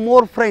 they know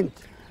more French,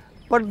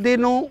 but they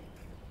know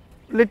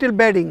little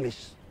bad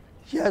English.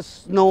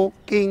 Yes, no,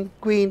 king,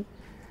 queen,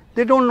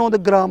 they don't know the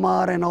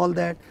grammar and all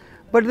that,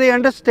 but they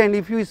understand.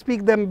 If you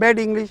speak them bad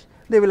English,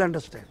 they will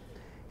understand.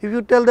 If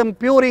you tell them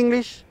pure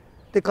English,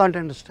 they can't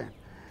understand.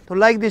 So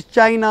like this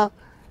China,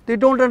 they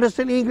don't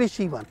understand English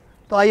even.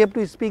 So I have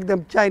to speak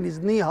them Chinese,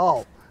 ni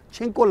hao,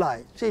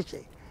 chinkolai,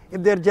 sheche.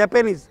 If they are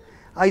Japanese,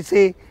 I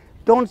say,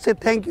 don't say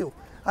thank you.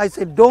 I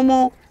say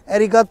domo,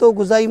 arigato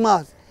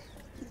gozaimasu.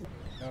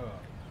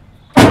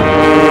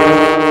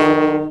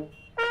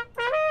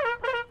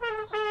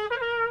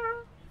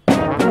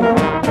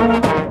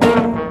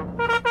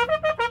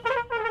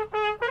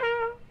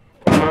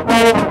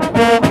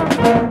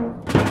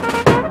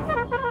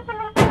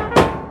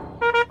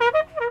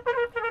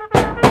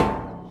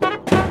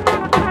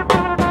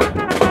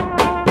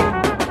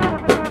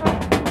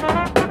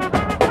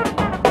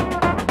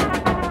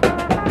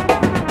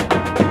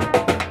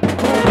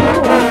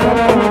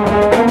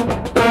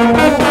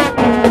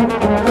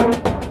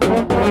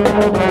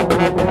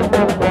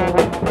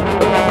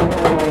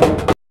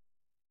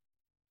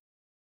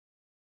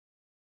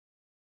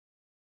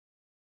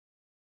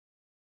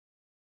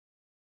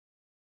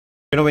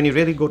 You know, when you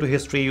really go to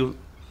history,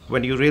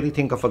 when you really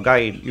think of a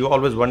guide, you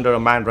always wonder a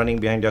man running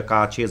behind your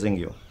car chasing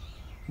you.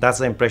 That's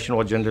the impression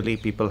what generally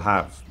people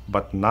have.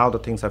 But now the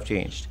things have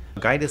changed.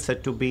 A guide is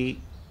said to be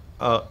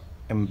an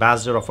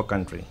ambassador of a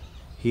country.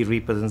 He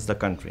represents the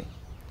country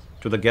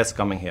to the guests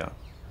coming here.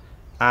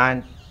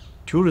 And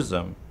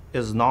tourism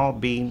is now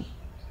being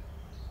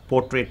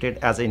portrayed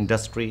as an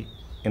industry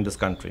in this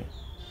country.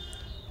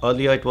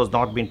 Earlier, it was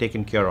not being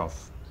taken care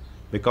of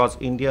because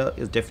India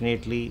is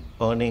definitely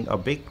earning a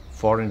big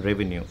foreign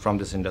revenue from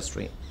this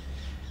industry,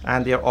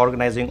 and they are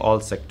organizing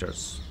all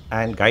sectors,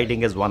 and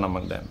guiding is one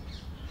among them.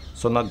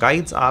 So now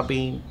guides are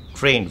being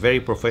trained very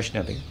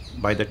professionally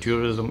by the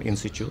tourism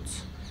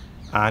institutes,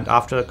 and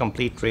after a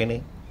complete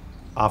training,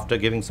 after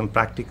giving some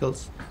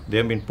practicals, they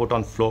have been put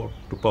on floor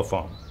to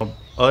perform.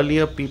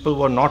 Earlier people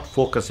were not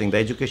focusing, the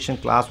education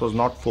class was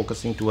not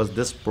focusing towards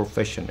this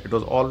profession. It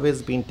was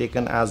always being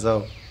taken as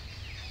a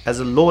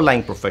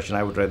low-lying profession,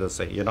 I would rather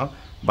say, you know.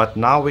 But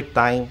now with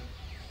time,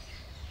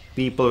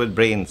 people with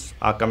brains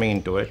are coming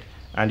into it,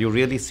 and you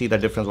really see the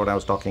difference what I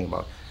was talking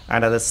about.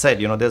 And as I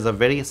said, you know, there's a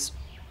very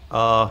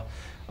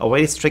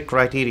strict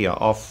criteria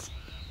of,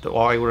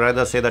 or I would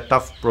rather say the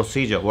tough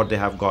procedure what they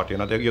have got. You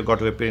know, you've got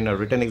to appear in a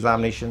written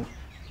examination,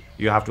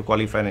 you have to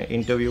qualify in an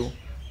interview,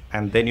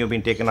 and then you've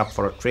been taken up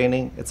for a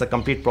training. It's a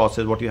complete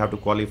process what you have to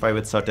qualify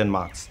with certain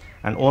marks.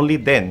 and only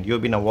then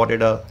you've been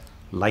awarded a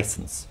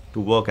license to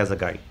work as a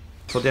guide.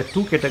 So there are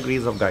two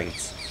categories of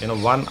guides.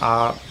 One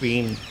are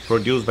being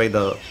produced by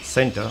the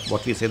center,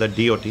 what we say the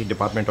DOT,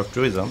 Department of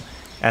Tourism,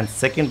 and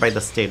second by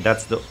the state.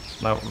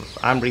 Now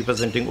I'm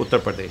representing Uttar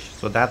Pradesh,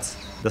 so that's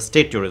the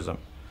state tourism.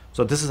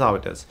 So this is how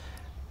it is.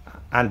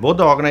 And both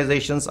the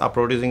organizations are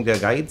producing their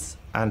guides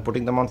and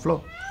putting them on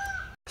floor.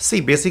 See,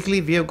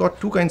 basically we have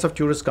got two kinds of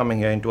tourists coming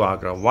here into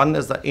Agra. One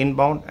is the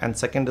inbound and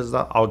second is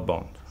the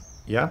outbound.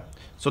 Yeah.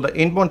 So the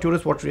inbound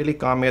tourists, what really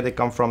come here, they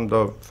come from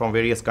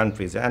various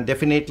countries, and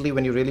definitely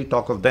when you really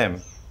talk of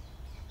them,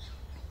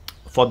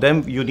 for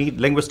them you need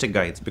linguistic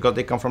guides because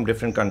they come from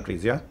different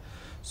countries. Yeah.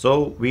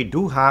 So we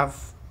do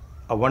have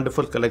a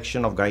wonderful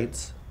collection of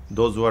guides,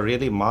 those who are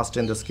really master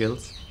in the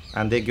skills,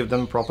 and they give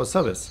them proper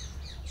service.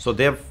 So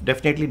they have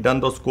definitely done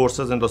those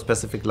courses in those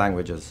specific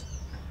languages.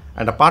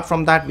 And apart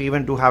from that, we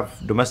even do have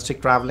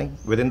domestic traveling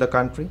within the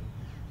country.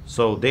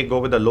 So they go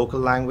with the local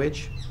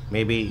language,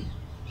 maybe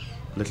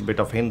a little bit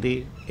of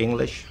Hindi,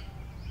 English.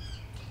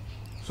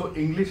 So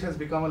English has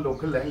become a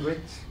local language?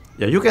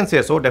 Yeah, you can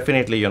say so,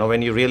 definitely.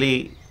 When you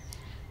really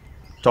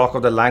talk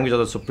of the language of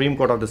the Supreme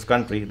Court of this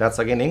country, that's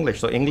again English.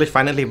 So English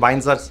finally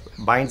binds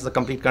the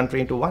complete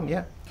country into one,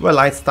 yeah. Well,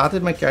 I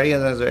started my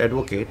career as an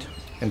advocate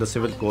in the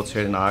civil courts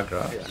here in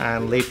Agra,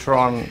 and later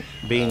on,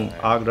 being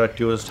Agra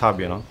tourist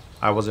hub,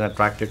 I was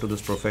attracted to this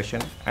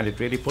profession and it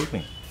really pulled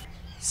me.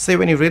 Say,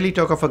 when you really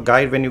talk of a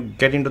guide, when you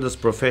get into this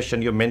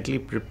profession, you mentally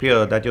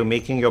prepare that you're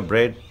making your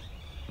bread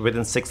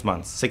within 6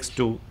 months, 6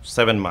 to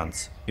 7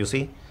 months, you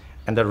see,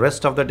 and the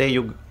rest of the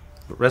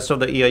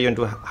year you're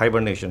into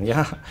hibernation,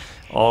 yeah,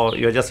 or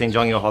you're just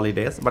enjoying your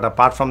holidays. But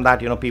apart from that,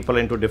 people are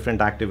into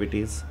different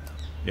activities.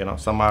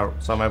 Some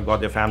have got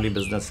their family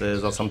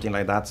businesses or something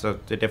like that, so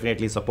they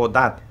definitely support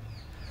that.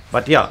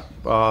 But yeah,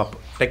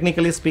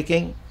 technically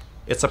speaking,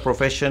 it's a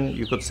profession,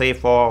 you could say,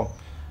 for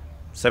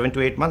 7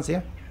 to 8 months,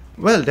 yeah.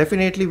 Well,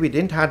 definitely we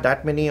didn't have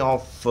that many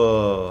of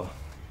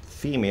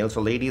females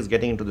or ladies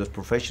getting into this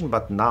profession,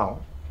 but now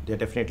they're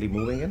definitely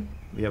moving in.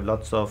 We have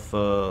lots of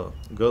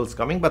girls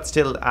coming, but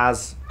still,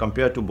 as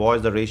compared to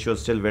boys, the ratio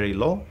is still very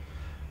low.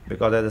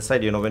 Because as I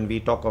said, when we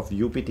talk of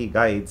UPT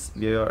guides,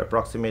 we are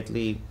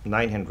approximately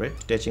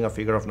 900, touching a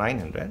figure of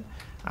 900.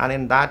 And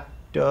in that,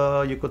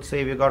 you could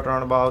say we got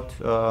around about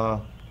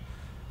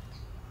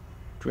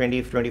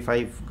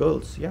 20-25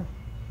 girls, yeah.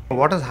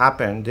 What has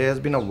happened, there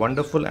has been a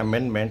wonderful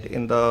amendment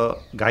in the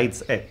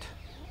Guides Act.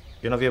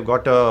 We have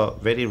got a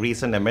very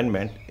recent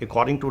amendment.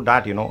 According to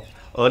that,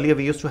 earlier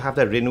we used to have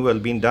the renewal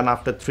being done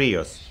after 3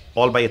 years,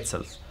 all by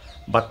itself.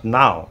 But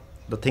now,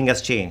 the thing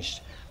has changed.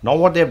 Now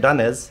what they've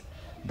done is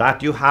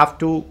that you have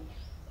to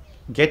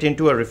get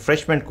into a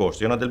refreshment course.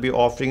 They'll be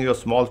offering you a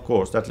small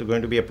course that's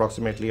going to be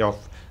approximately of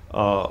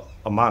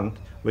a month,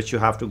 which you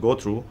have to go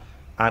through.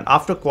 And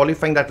after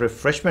qualifying that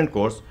refreshment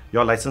course,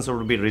 your license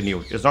will be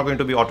renewed. It's not going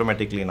to be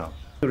automatically now.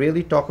 To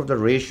really talk of the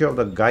ratio of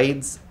the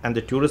guides and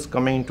the tourists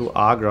coming into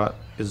Agra,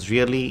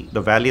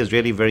 the valley is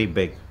really very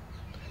big.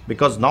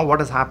 Because now what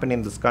has happened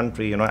in this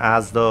country,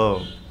 as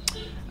the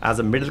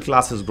middle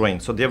class is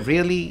growing, so they've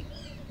really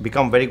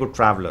become very good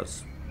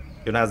travelers.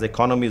 As the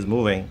economy is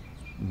moving,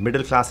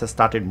 middle class has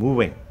started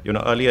moving.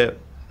 Earlier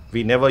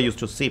we never used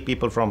to see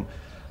people from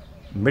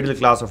middle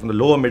class or from the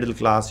lower middle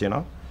class,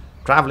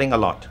 traveling a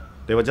lot.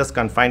 They were just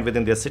confined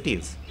within their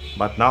cities,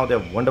 but now they're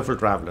wonderful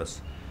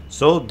travelers.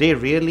 So they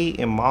really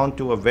amount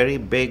to a very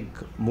big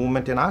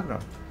movement in Agra.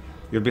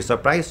 You'll be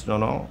surprised,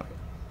 on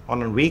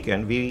a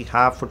weekend we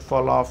have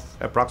footfall of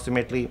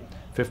approximately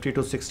 50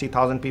 to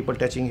 60,000 people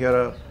touching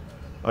here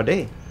a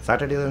day,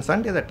 Saturdays and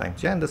Sundays at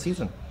times, yeah, in the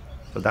season.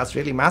 So that's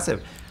really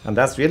massive, and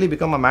that's really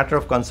become a matter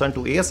of concern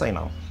to ASI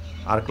now,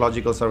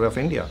 Archaeological Survey of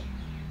India.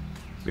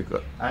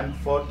 And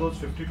for those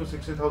 50 to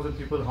 60,000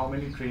 people, how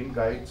many trained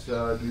guides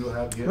do you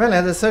have here? Well,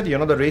 as I said,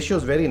 the ratio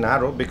is very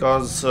narrow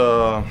because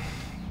the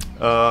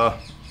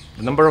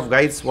number of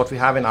guides what we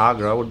have in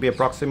Agra would be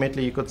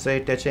approximately, you could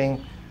say,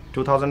 touching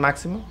 2,000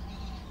 maximum.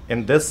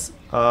 In this,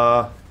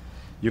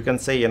 you can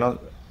say,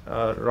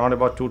 around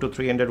about 200 to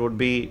 300 would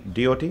be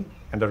DOT,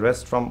 and the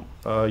rest from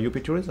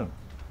UP Tourism.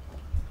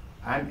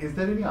 And is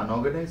there any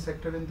unorganized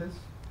sector in this?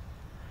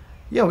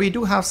 Yeah, we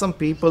do have some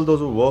people, those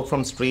who work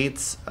from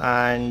streets,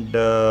 and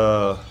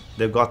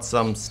they've got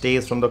some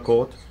stays from the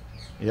court.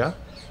 Yeah,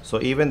 so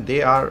even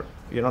they are,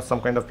 some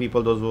kind of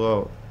people, those who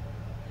are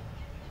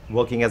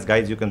working as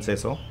guides, you can say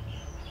so.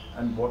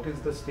 And what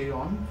is the stay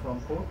on from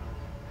court?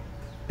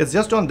 It's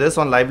just on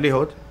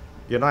livelihood.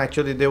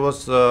 Actually there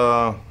was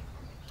a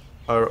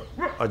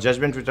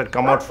judgment which had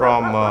come out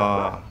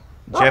from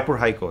Jaipur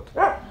High Court,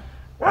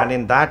 and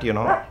in that,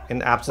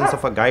 in absence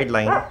of a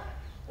guideline,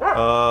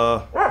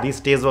 these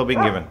stays were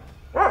being given.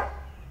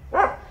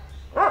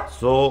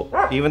 So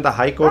even the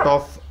High Court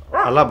of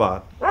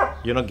Allahabad,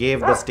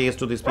 gave the stays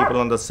to these people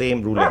on the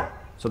same ruling.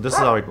 So this is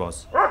how it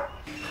was.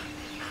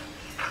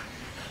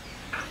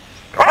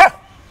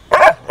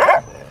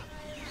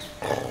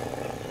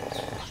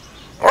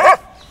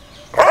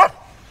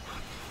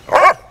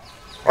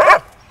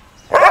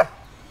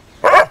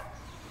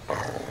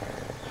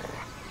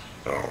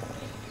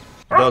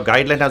 the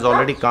guideline has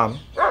already come,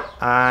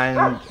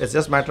 and it's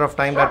just a matter of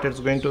time that it's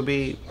going to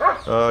be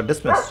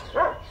dismissed.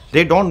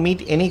 They don't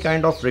meet any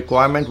kind of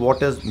requirement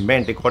what is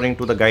meant according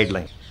to the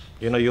guideline.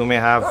 You may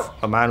have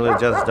a man who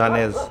has just done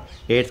his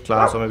 8th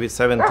class or maybe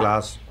 7th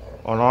class,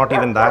 or not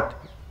even that,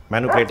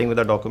 manipulating with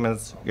the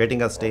documents,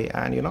 getting a stay,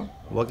 and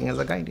working as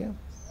a guide. Yeah.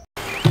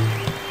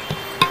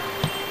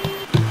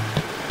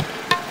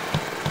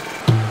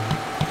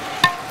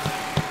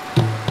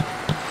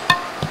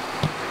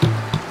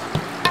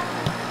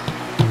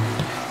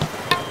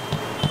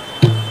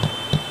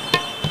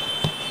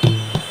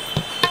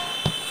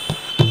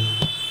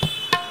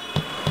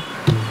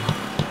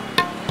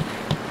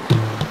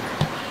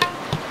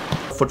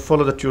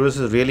 Footfall of the tourists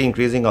is really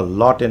increasing a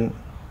lot in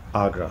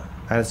Agra,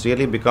 and it's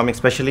really becoming,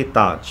 especially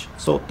Taj.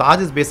 So Taj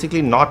is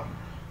basically not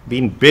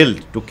being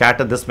built to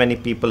cater this many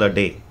people a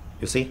day,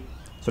 you see.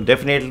 So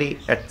definitely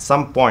at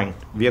some point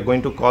we are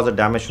going to cause a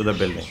damage to the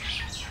building.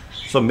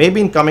 So maybe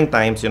in coming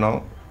times,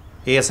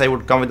 ASI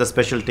would come with a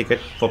special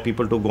ticket for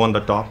people to go on the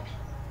top,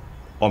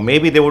 or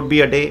maybe there would be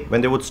a day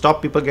when they would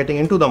stop people getting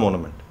into the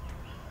monument.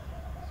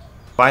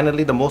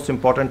 Finally, the most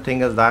important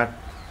thing is that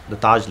the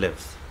Taj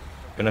lives.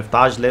 If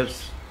Taj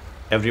lives,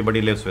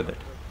 everybody lives with it,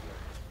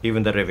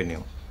 even the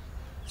revenue.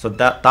 So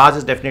that Taj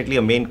is definitely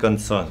a main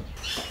concern,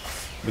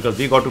 because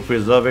we got to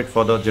preserve it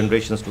for the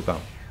generations to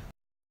come.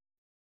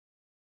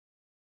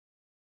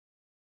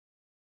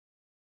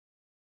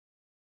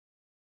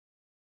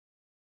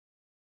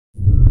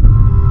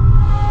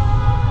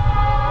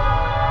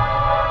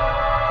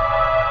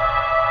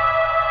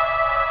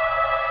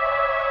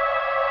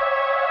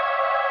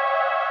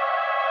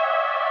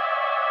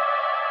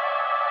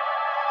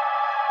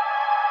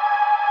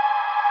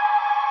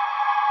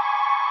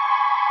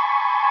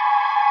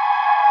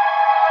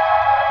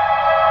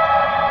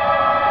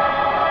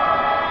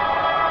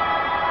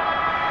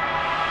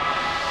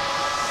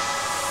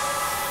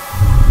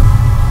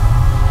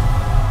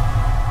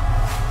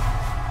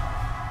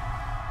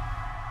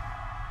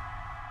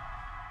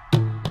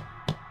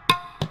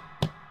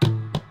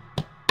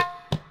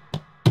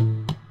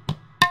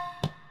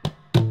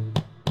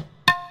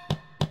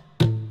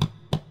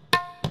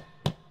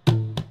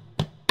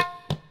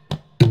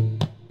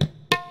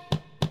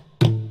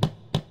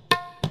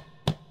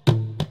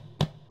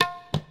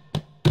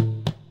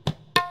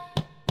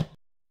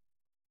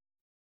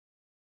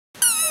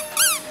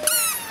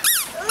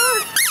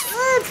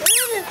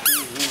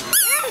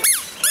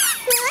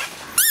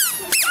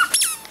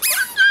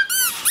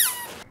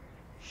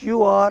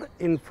 You are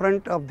in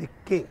front of the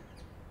king.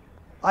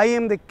 I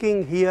am the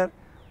king here,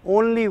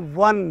 only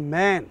one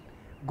man,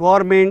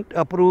 government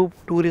approved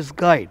tourist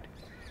guide.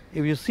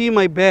 If you see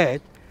my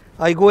badge,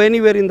 I go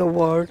anywhere in the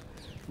world.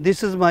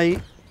 This is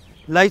my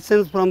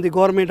license from the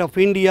government of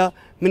India,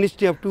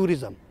 Ministry of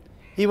Tourism.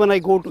 Even I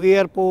go to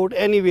airport,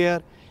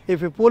 anywhere,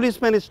 if a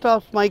policeman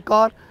stops my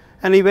car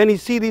and when he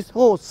see this,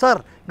 oh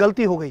sir,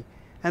 galti ho gayi,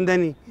 and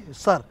then he,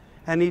 sir,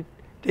 and he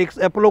takes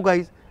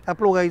apologize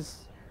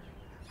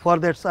for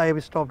that I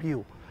have stopped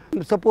you.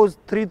 Suppose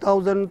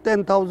 3,000,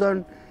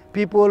 10,000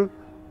 people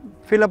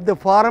fill up the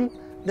form,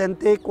 then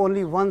take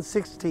only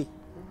 160,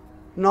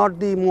 not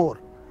the more.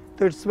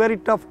 So it's very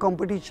tough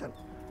competition.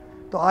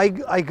 So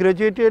I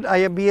graduated, I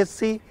have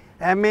BSc,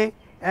 MA,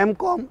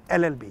 MCom,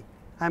 LLB.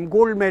 I am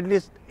gold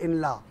medalist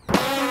in law.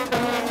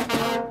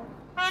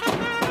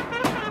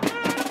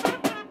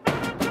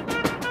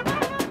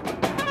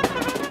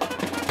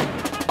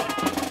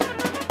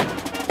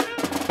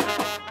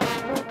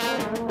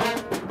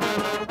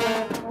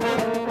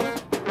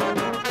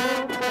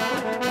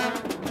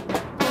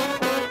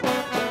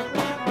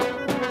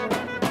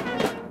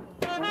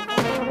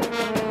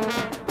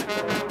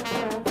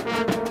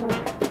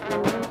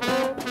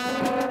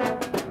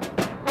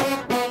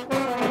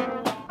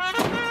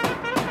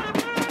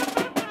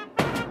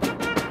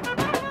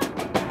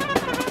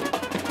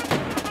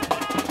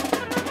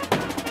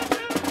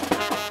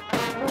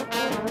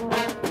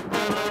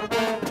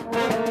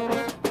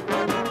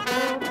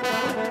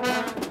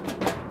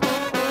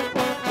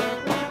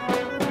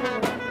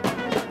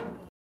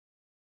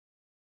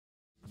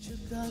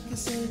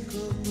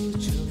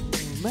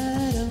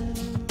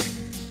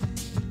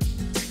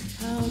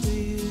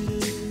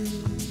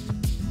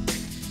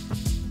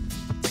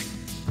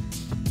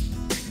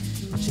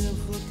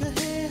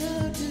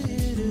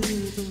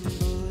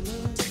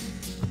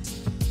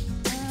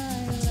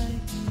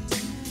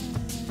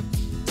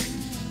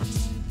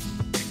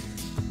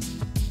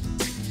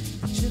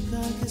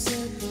 Like I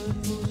said,